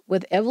relationships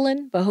with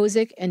Evelyn,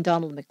 Bohozic, and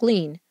Donald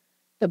McLean,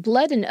 the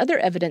blood and other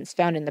evidence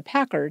found in the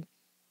Packard,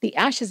 the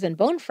ashes and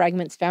bone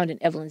fragments found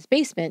in Evelyn's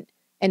basement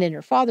and in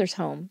her father's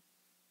home,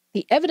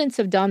 the evidence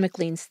of Don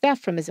McLean's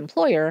theft from his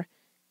employer,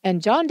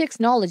 and John Dick's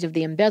knowledge of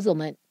the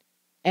embezzlement,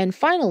 and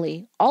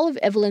finally, all of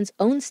Evelyn's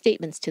own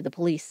statements to the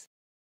police.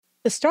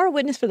 The star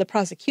witness for the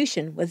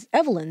prosecution was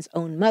Evelyn's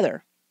own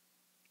mother.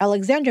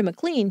 Alexandra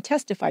McLean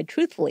testified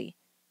truthfully,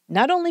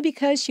 not only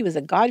because she was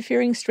a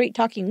God-fearing,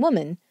 straight-talking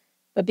woman,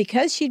 but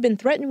because she'd been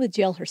threatened with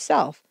jail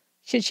herself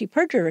should she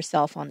perjure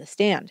herself on the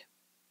stand.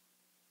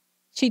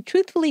 She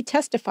truthfully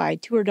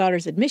testified to her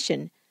daughter's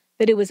admission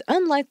that it was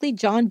unlikely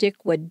John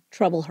Dick would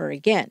trouble her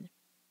again.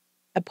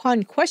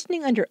 Upon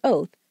questioning under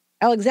oath,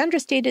 Alexandra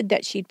stated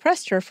that she'd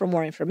pressed her for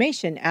more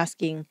information,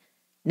 asking,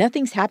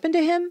 "Nothing's happened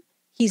to him?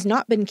 He's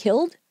not been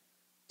killed?"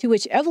 To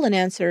which Evelyn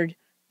answered,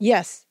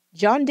 "Yes,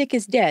 John Dick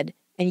is dead,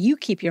 and you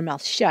keep your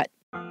mouth shut."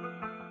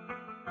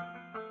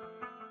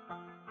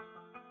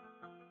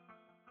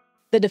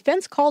 The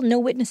defense called no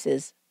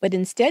witnesses, but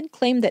instead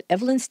claimed that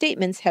Evelyn's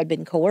statements had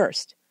been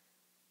coerced.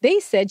 They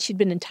said she'd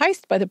been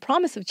enticed by the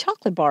promise of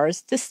chocolate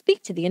bars to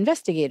speak to the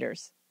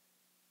investigators.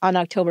 On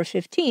October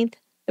 15th,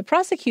 the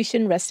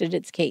prosecution rested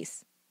its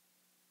case.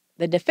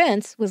 The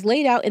defense was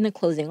laid out in the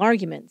closing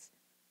arguments,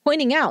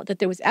 pointing out that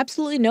there was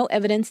absolutely no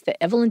evidence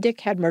that Evelyn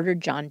Dick had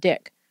murdered John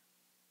Dick.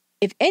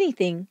 If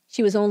anything,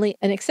 she was only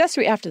an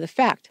accessory after the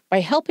fact by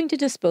helping to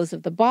dispose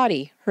of the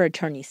body, her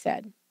attorney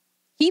said.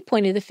 He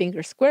pointed the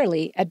finger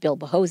squarely at Bill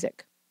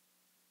Bohozic.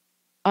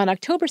 On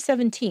October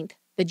 17th,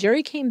 the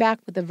jury came back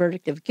with a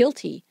verdict of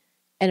guilty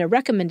and a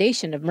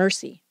recommendation of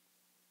mercy.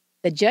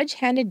 The judge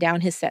handed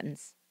down his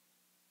sentence.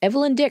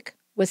 Evelyn Dick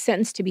was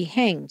sentenced to be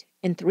hanged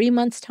in 3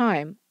 months'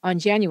 time on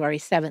January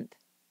 7th.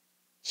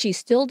 She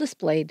still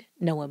displayed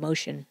no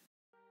emotion.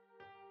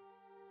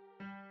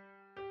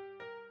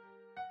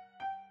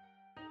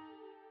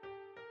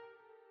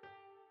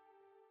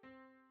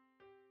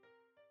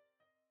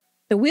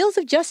 The wheels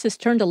of justice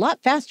turned a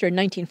lot faster in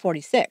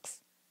 1946.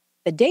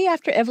 The day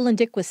after Evelyn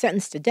Dick was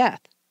sentenced to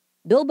death,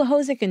 Bill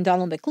Bohozic and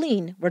Donald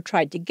McLean were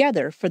tried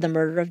together for the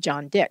murder of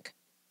John Dick.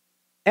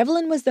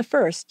 Evelyn was the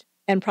first,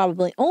 and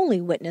probably only,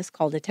 witness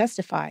called to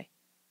testify,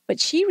 but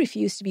she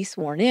refused to be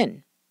sworn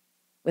in.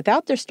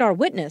 Without their star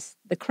witness,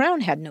 the Crown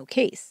had no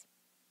case.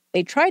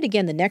 They tried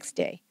again the next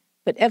day,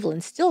 but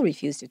Evelyn still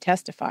refused to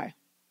testify.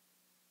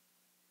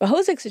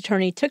 Bohozic's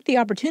attorney took the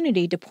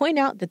opportunity to point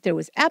out that there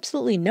was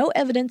absolutely no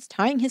evidence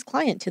tying his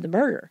client to the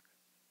murder.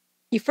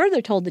 He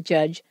further told the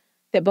judge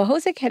that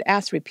Bohozic had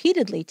asked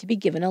repeatedly to be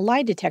given a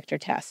lie detector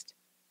test.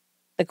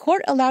 The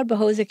court allowed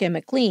Bohozic and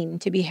McLean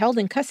to be held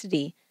in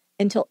custody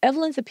until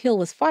Evelyn's appeal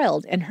was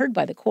filed and heard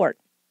by the court.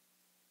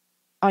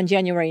 On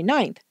January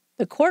 9th,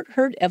 the court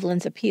heard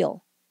Evelyn's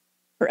appeal.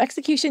 Her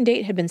execution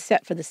date had been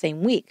set for the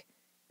same week,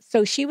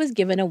 so she was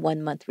given a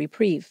 1-month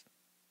reprieve.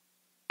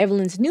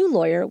 Evelyn's new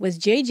lawyer was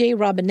J.J.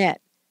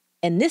 Robinette,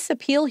 and this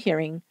appeal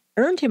hearing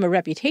earned him a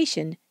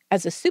reputation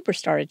as a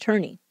superstar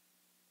attorney.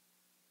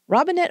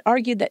 Robinette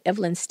argued that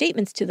Evelyn's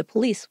statements to the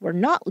police were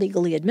not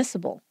legally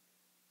admissible.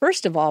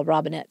 First of all,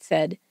 Robinette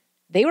said,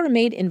 they were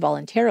made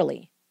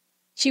involuntarily.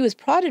 She was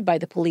prodded by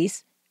the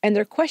police, and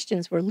their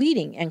questions were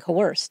leading and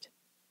coerced.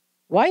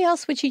 Why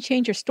else would she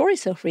change her story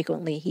so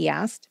frequently, he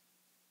asked.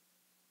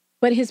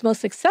 But his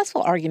most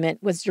successful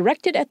argument was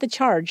directed at the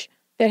charge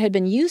that had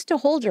been used to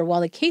hold her while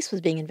the case was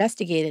being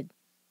investigated.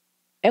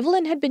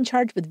 Evelyn had been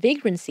charged with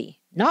vagrancy,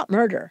 not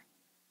murder.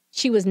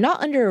 She was not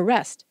under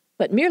arrest,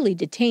 but merely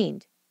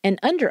detained, and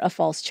under a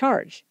false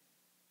charge.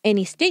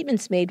 Any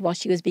statements made while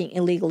she was being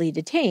illegally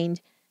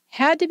detained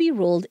had to be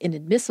ruled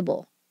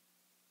inadmissible.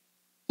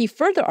 He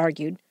further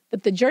argued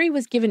that the jury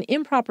was given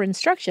improper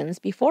instructions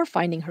before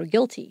finding her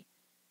guilty.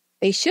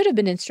 They should have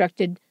been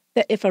instructed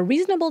that if a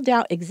reasonable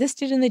doubt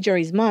existed in the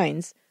jury's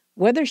minds,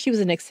 whether she was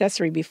an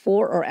accessory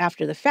before or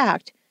after the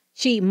fact,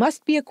 she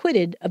must be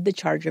acquitted of the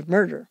charge of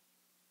murder.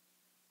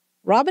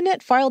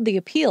 Robinette filed the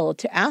appeal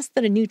to ask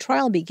that a new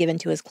trial be given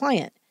to his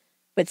client,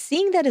 but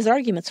seeing that his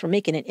arguments were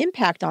making an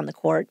impact on the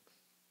court,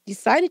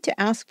 decided to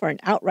ask for an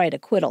outright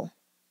acquittal.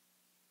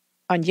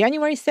 On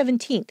January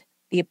 17th,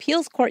 the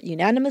appeals court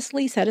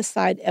unanimously set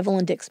aside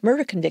Evelyn Dick's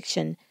murder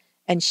conviction,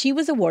 and she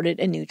was awarded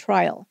a new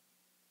trial.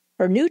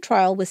 Her new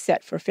trial was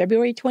set for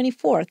February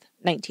 24th,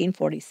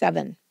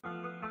 1947.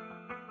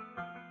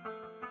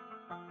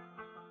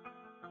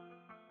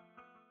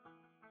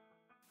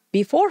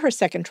 Before her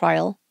second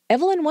trial,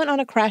 Evelyn went on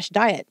a crash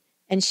diet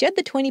and shed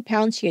the 20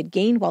 pounds she had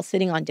gained while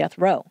sitting on death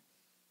row.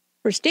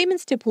 Her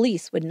statements to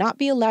police would not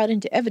be allowed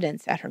into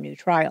evidence at her new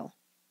trial.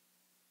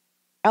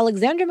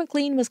 Alexandra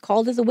McLean was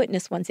called as a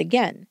witness once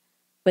again,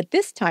 but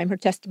this time her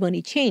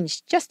testimony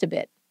changed just a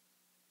bit.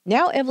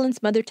 Now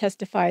Evelyn's mother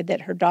testified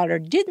that her daughter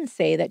didn't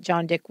say that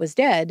John Dick was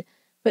dead,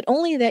 but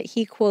only that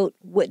he, quote,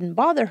 wouldn't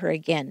bother her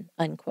again,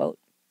 unquote.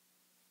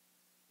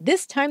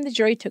 This time the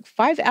jury took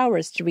 5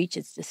 hours to reach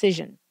its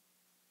decision.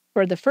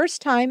 For the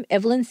first time,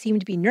 Evelyn seemed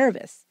to be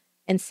nervous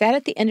and sat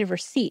at the end of her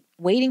seat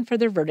waiting for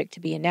their verdict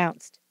to be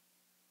announced.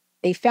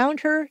 They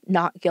found her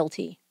not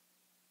guilty.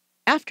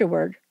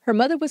 Afterward, her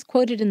mother was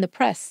quoted in the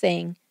press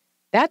saying,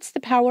 "That's the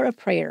power of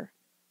prayer.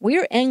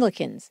 We're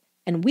Anglicans,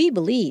 and we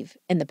believe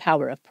in the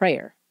power of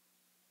prayer."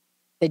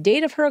 The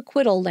date of her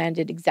acquittal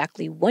landed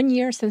exactly 1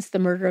 year since the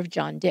murder of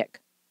John Dick,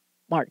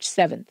 March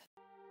 7th.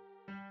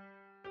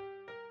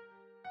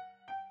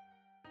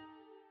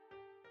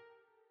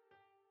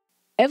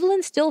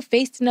 Evelyn still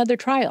faced another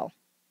trial.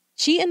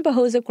 She and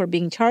Bohozic were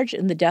being charged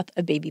in the death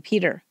of baby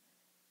Peter.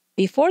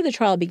 Before the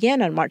trial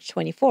began on March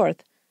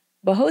 24th,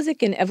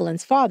 Bohozic and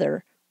Evelyn's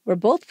father were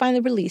both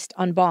finally released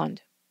on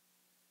bond.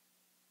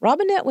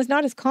 Robinette was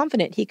not as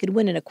confident he could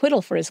win an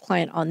acquittal for his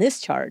client on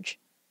this charge.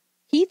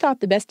 He thought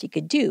the best he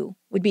could do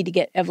would be to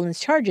get Evelyn's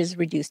charges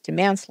reduced to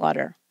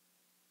manslaughter.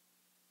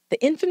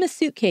 The infamous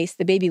suitcase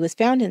the baby was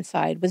found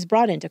inside was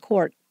brought into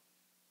court.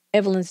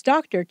 Evelyn's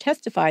doctor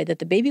testified that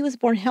the baby was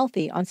born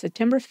healthy on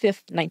September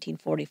 5,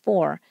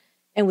 1944,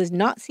 and was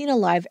not seen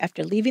alive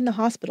after leaving the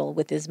hospital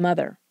with his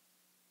mother.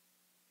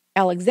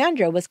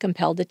 Alexandra was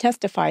compelled to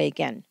testify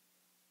again.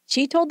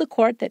 She told the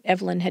court that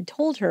Evelyn had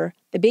told her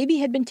the baby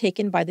had been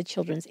taken by the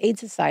Children's Aid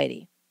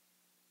Society.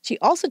 She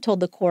also told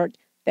the court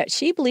that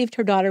she believed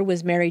her daughter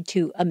was married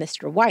to a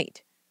Mr.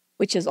 White,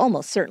 which is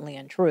almost certainly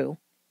untrue.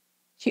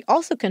 She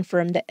also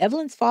confirmed that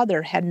Evelyn's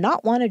father had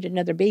not wanted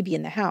another baby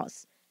in the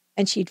house,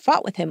 and she'd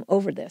fought with him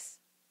over this.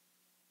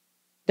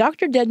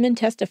 Dr. Dedman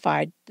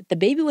testified that the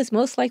baby was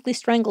most likely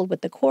strangled with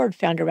the cord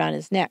found around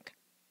his neck.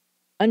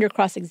 Under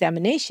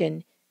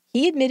cross-examination,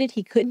 he admitted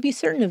he couldn't be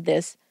certain of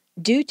this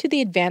due to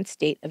the advanced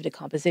state of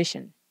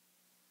decomposition.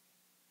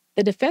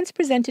 The defense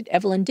presented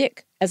Evelyn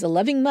Dick as a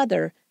loving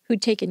mother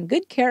who'd taken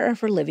good care of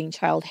her living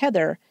child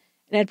Heather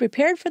and had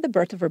prepared for the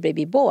birth of her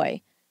baby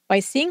boy by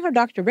seeing her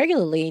doctor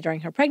regularly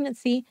during her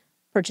pregnancy,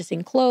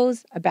 purchasing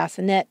clothes, a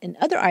bassinet, and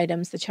other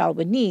items the child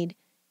would need,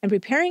 and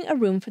preparing a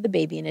room for the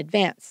baby in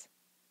advance.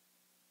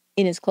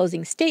 In his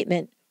closing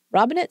statement,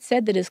 Robinette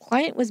said that his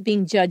client was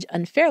being judged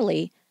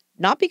unfairly,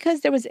 not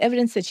because there was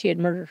evidence that she had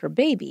murdered her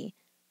baby,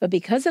 but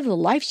because of the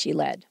life she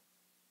led.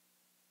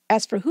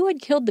 As for who had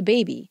killed the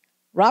baby,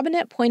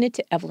 Robinette pointed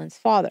to Evelyn's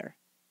father.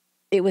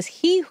 It was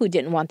he who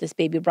didn't want this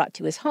baby brought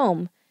to his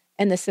home,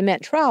 and the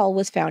cement trowel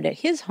was found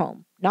at his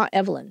home, not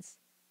Evelyn's.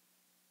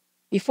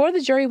 Before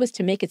the jury was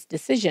to make its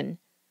decision,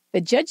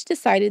 the judge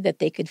decided that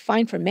they could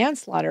find for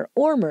manslaughter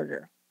or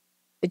murder.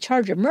 The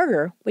charge of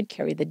murder would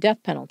carry the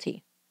death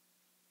penalty.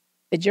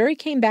 The jury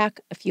came back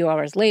a few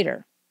hours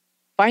later,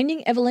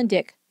 finding Evelyn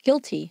Dick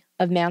guilty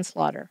of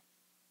manslaughter.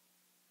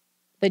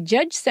 The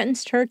judge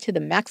sentenced her to the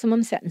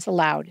maximum sentence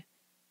allowed.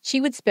 She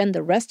would spend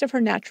the rest of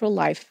her natural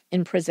life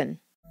in prison.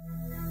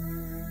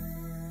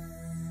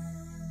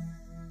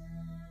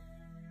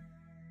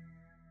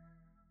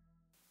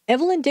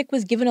 Evelyn Dick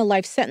was given a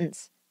life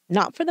sentence,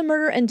 not for the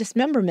murder and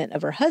dismemberment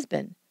of her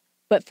husband,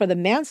 but for the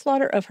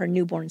manslaughter of her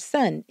newborn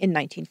son in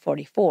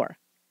 1944.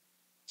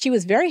 She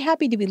was very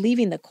happy to be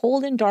leaving the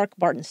cold and dark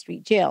Barton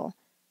Street jail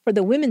for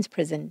the women's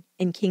prison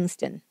in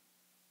Kingston.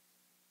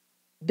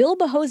 Bill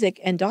Bohozic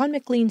and Don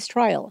McLean's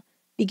trial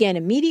began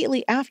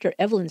immediately after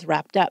Evelyn's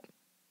wrapped up.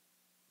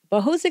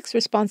 Bohozic's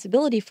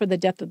responsibility for the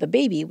death of the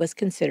baby was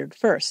considered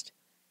first.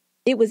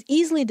 It was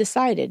easily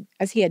decided,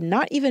 as he had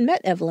not even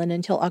met Evelyn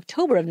until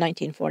October of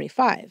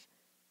 1945,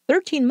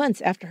 13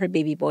 months after her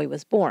baby boy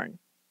was born.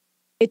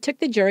 It took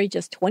the jury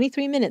just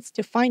 23 minutes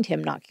to find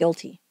him not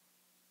guilty.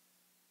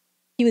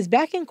 He was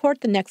back in court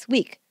the next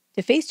week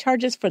to face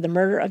charges for the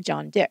murder of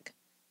John Dick.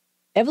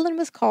 Evelyn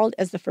was called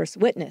as the first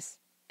witness,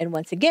 and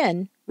once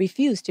again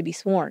refused to be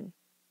sworn.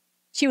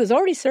 She was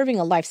already serving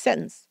a life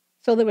sentence,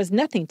 so there was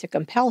nothing to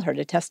compel her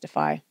to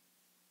testify.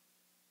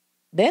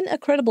 Then a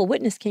credible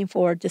witness came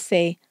forward to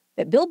say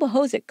that Bill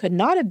Bohozic could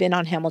not have been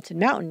on Hamilton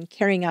Mountain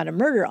carrying out a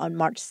murder on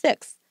March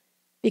 6th,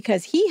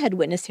 because he had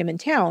witnessed him in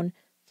town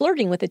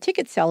flirting with a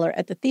ticket seller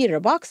at the theater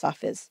box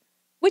office,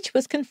 which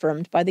was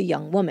confirmed by the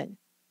young woman.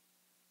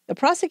 The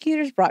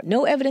prosecutors brought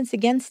no evidence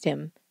against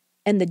him,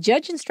 and the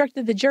judge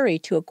instructed the jury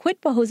to acquit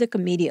Bohozic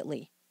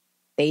immediately.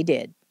 They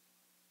did.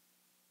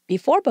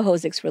 Before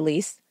Bohozic's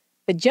release,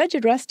 the judge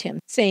addressed him,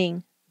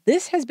 saying,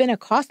 "This has been a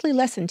costly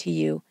lesson to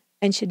you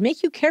and should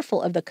make you careful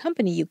of the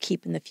company you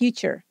keep in the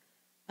future.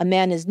 A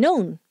man is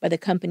known by the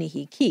company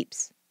he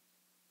keeps."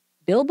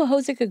 Bill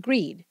Bohozic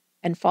agreed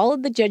and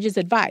followed the judge's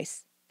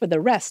advice for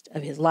the rest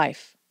of his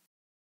life.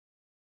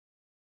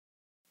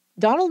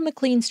 Donald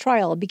McLean's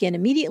trial began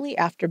immediately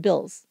after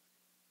Bill's.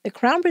 The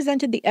Crown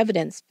presented the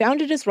evidence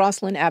found at his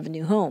Rosslyn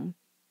Avenue home,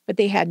 but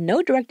they had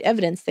no direct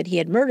evidence that he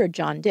had murdered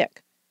John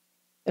Dick.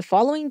 The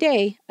following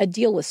day, a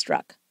deal was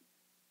struck.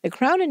 The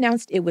Crown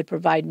announced it would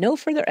provide no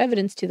further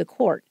evidence to the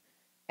court,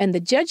 and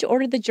the judge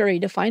ordered the jury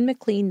to find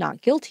McLean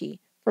not guilty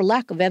for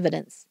lack of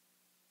evidence.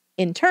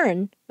 In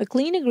turn,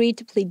 McLean agreed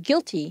to plead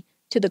guilty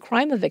to the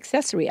crime of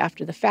accessory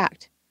after the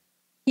fact.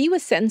 He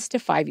was sentenced to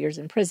 5 years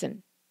in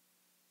prison.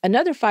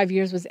 Another 5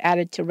 years was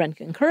added to run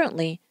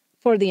concurrently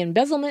for the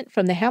embezzlement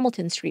from the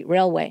Hamilton Street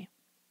Railway.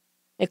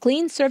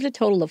 McLean served a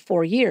total of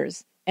 4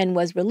 years and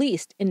was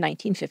released in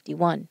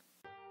 1951.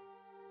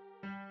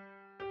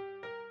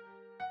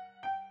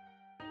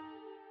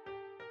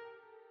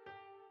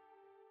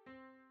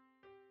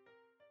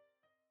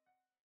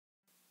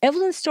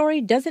 Evelyn's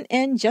story doesn't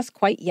end just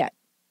quite yet.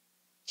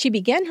 She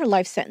began her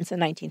life sentence in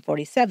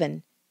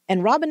 1947,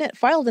 and Robinette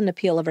filed an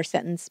appeal of her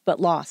sentence but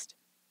lost.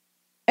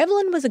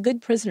 Evelyn was a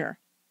good prisoner,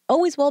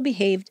 always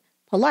well-behaved,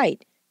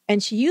 polite,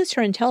 and she used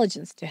her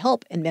intelligence to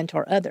help and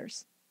mentor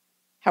others.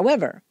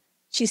 However,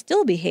 she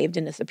still behaved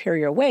in a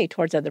superior way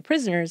towards other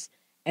prisoners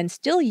and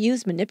still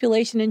used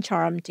manipulation and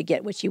charm to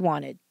get what she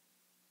wanted.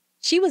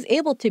 She was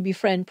able to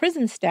befriend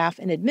prison staff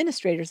and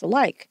administrators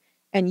alike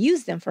and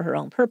use them for her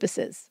own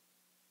purposes.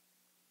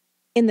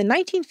 In the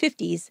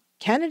 1950s,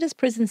 Canada's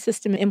prison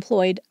system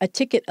employed a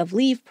ticket of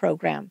leave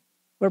program,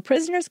 where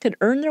prisoners could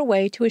earn their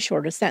way to a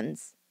shorter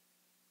sentence.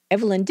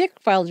 Evelyn Dick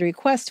filed a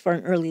request for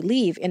an early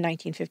leave in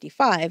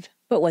 1955,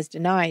 but was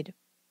denied.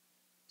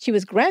 She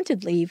was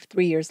granted leave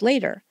 3 years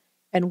later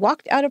and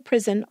walked out of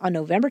prison on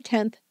November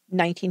 10,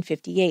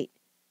 1958,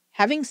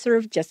 having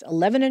served just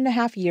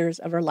 11.5 years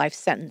of her life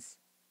sentence.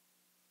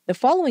 The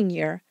following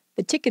year,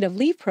 the ticket of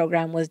leave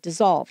program was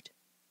dissolved.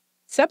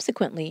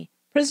 Subsequently,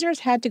 prisoners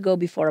had to go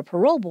before a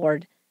parole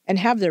board and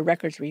have their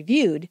records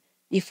reviewed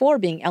before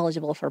being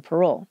eligible for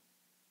parole.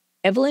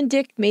 Evelyn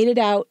Dick made it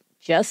out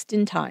just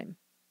in time.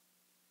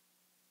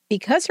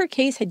 Because her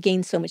case had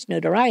gained so much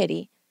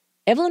notoriety,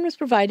 Evelyn was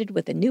provided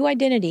with a new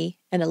identity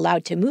and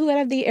allowed to move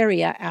out of the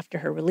area after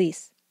her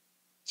release.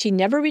 She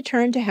never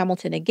returned to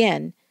Hamilton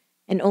again,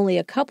 and only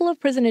a couple of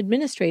prison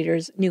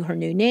administrators knew her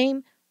new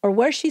name or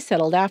where she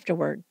settled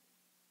afterward.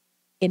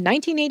 In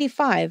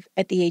 1985,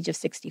 at the age of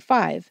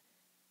 65,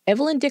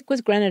 Evelyn Dick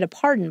was granted a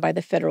pardon by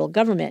the federal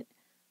government,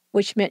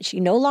 which meant she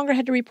no longer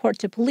had to report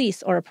to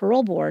police or a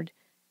parole board,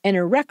 and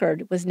her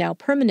record was now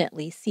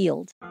permanently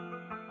sealed.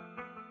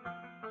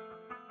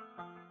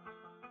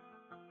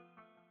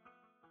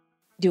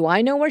 Do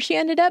I know where she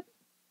ended up?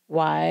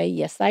 Why,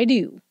 yes, I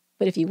do.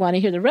 But if you want to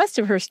hear the rest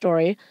of her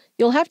story,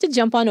 you'll have to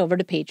jump on over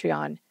to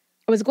Patreon.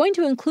 I was going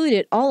to include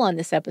it all on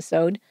this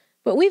episode,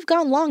 but we've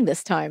gone long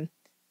this time.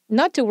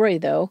 Not to worry,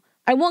 though.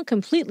 I won't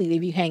completely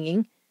leave you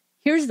hanging.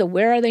 Here's the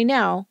where are they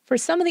now for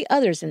some of the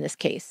others in this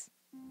case.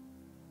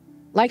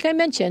 Like I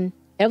mentioned,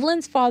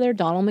 Evelyn's father,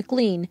 Donald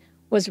McLean,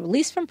 was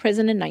released from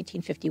prison in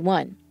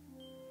 1951.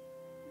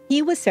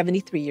 He was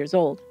 73 years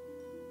old.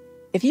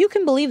 If you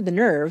can believe the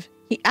nerve,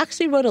 he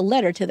actually wrote a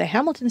letter to the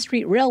Hamilton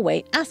Street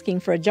Railway asking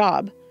for a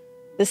job,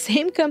 the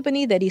same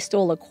company that he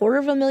stole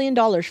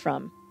 $250,000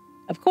 from.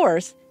 Of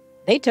course,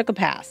 they took a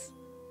pass.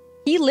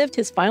 He lived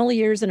his final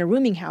years in a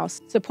rooming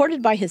house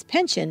supported by his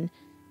pension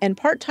and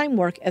part-time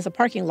work as a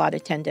parking lot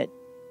attendant.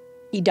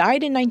 He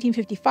died in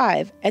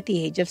 1955 at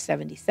the age of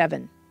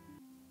 77.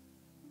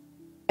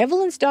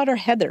 Evelyn's daughter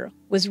Heather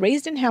was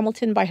raised in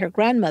Hamilton by her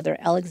grandmother,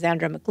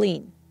 Alexandra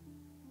McLean.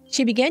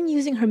 She began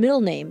using her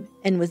middle name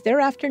and was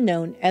thereafter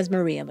known as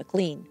Maria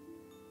McLean.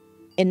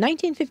 In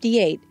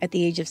 1958, at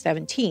the age of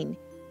 17,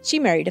 she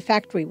married a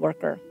factory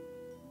worker.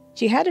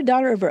 She had a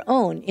daughter of her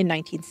own in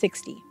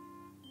 1960.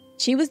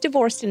 She was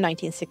divorced in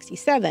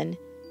 1967,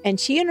 and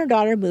she and her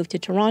daughter moved to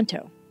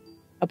Toronto.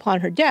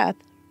 Upon her death,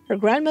 her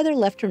grandmother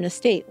left her an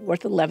estate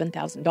worth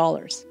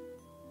 $11,000.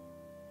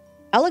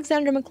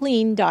 Alexandra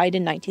McLean died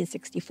in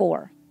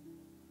 1964.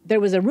 There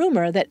was a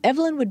rumor that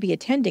Evelyn would be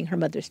attending her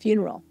mother's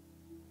funeral.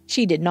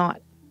 She did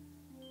not.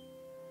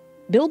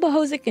 Bill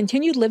Bohosic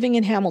continued living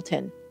in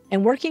Hamilton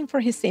and working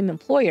for his same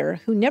employer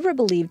who never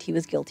believed he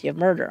was guilty of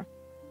murder.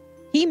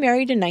 He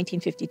married in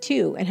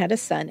 1952 and had a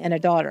son and a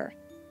daughter.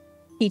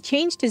 He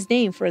changed his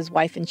name for his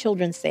wife and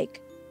children's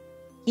sake.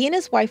 He and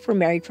his wife were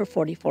married for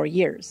 44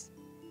 years.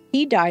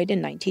 He died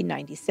in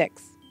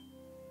 1996.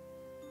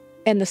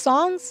 And the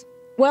songs?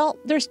 Well,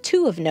 there's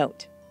two of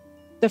note.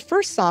 The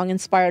first song,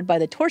 inspired by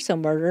the Torso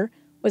murder,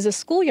 was a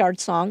schoolyard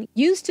song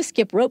used to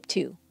skip rope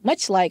to,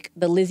 much like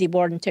the Lizzie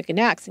Borden took an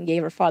axe and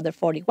gave her father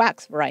 40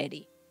 whacks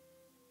variety.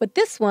 But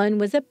this one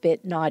was a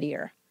bit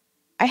naughtier.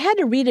 I had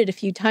to read it a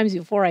few times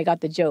before I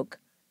got the joke.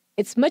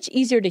 It's much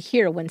easier to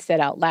hear when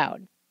said out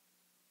loud.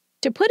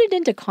 To put it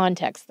into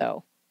context,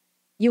 though,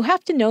 you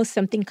have to know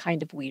something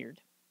kind of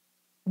weird.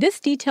 This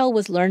detail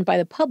was learned by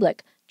the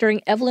public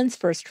during Evelyn's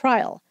first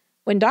trial,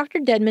 when Dr.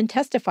 Dedman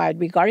testified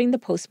regarding the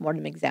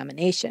postmortem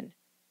examination.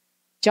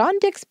 John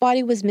Dick's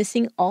body was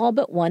missing all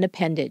but one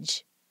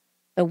appendage.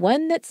 The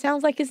one that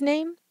sounds like his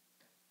name?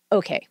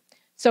 Okay,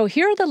 so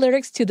here are the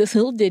lyrics to this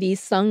little ditty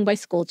sung by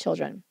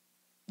schoolchildren.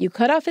 You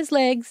cut off his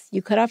legs,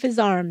 you cut off his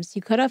arms,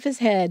 you cut off his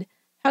head.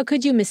 How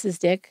could you, Mrs.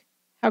 Dick?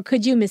 How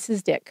could you,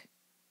 Mrs. Dick?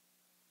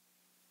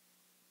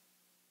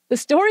 The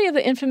story of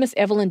the infamous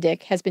Evelyn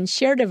Dick has been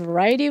shared a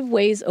variety of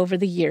ways over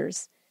the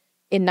years.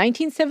 In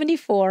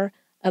 1974,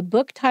 a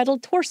book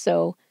titled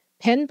Torso,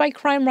 penned by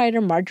crime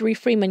writer Marjorie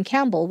Freeman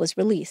Campbell, was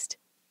released.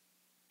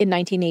 In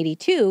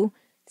 1982,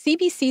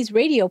 CBC's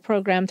radio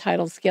program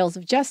titled Scales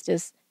of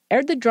Justice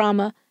aired the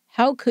drama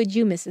How Could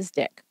You, Mrs.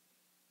 Dick?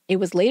 It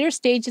was later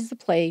staged as a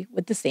play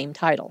with the same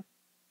title.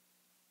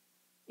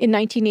 In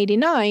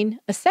 1989,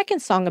 a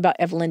second song about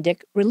Evelyn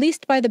Dick,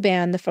 released by the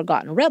band The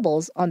Forgotten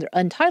Rebels on their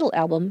Untitled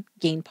album,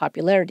 gained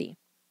popularity.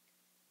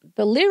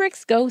 The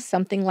lyrics go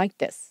something like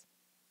this.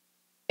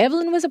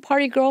 Evelyn was a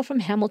party girl from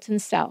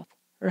Hamilton's South.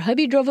 Her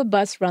hubby drove a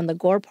bus around the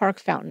Gore Park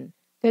fountain.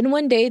 Then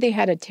one day they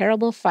had a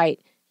terrible fight.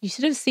 You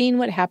should have seen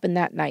what happened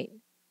that night.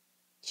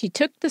 She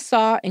took the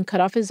saw and cut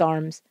off his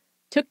arms,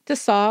 took the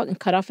saw and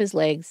cut off his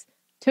legs,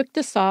 took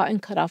the saw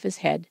and cut off his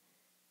head.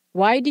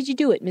 Why did you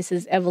do it,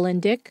 Mrs.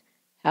 Evelyn Dick?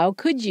 How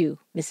could you,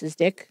 Mrs.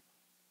 Dick?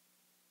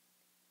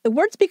 The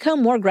words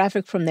become more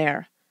graphic from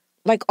there.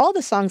 Like all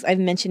the songs I've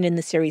mentioned in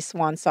the series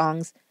Swan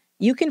songs,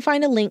 you can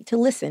find a link to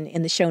listen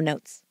in the show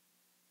notes.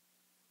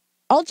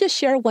 I'll just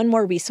share one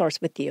more resource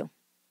with you.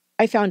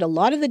 I found a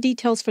lot of the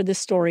details for this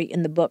story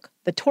in the book,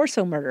 The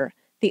Torso Murder,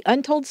 The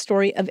Untold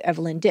Story of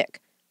Evelyn Dick,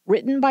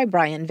 written by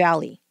Brian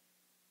Vallee.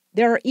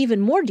 There are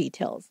even more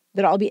details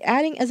that I'll be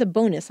adding as a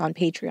bonus on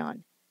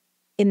Patreon.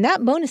 In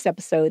that bonus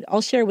episode,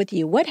 I'll share with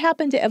you what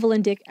happened to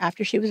Evelyn Dick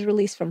after she was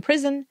released from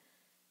prison,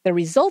 the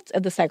results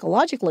of the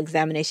psychological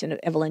examination of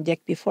Evelyn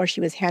Dick before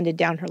she was handed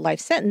down her life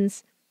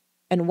sentence,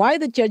 and why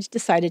the judge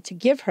decided to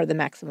give her the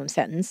maximum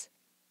sentence.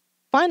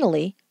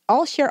 Finally,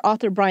 I'll share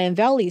author Brian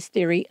Vallee's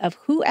theory of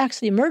who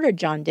actually murdered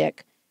John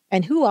Dick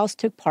and who else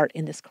took part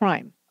in this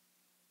crime.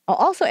 I'll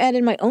also add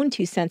in my own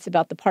 2 cents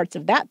about the parts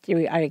of that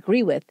theory I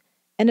agree with,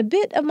 and a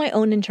bit of my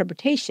own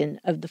interpretation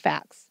of the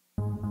facts.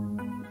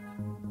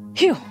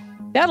 Phew!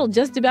 That'll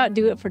just about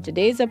do it for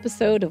today's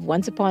episode of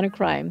Once Upon a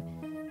Crime.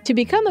 To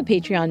become a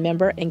Patreon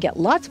member and get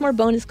lots more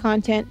bonus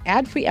content,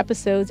 ad-free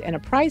episodes, and a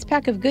prize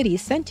pack of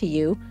goodies sent to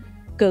you,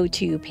 go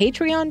to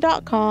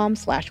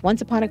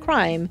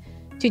patreon.com/onceupon-a-crime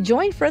to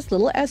join for as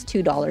little as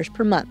 $2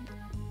 per month.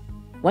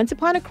 Once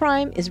Upon a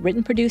Crime is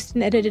written, produced,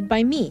 and edited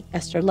by me,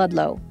 Esther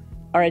Ludlow.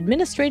 Our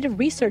administrative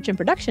research and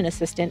production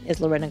assistant is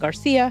Lorena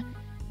Garcia.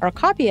 Our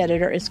copy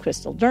editor is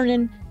Crystal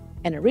Durnan,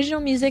 and original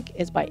music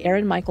is by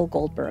Aaron Michael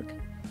Goldberg.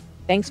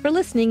 Thanks for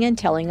listening and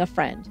telling a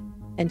friend.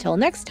 Until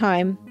next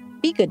time,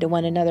 be good to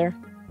one another.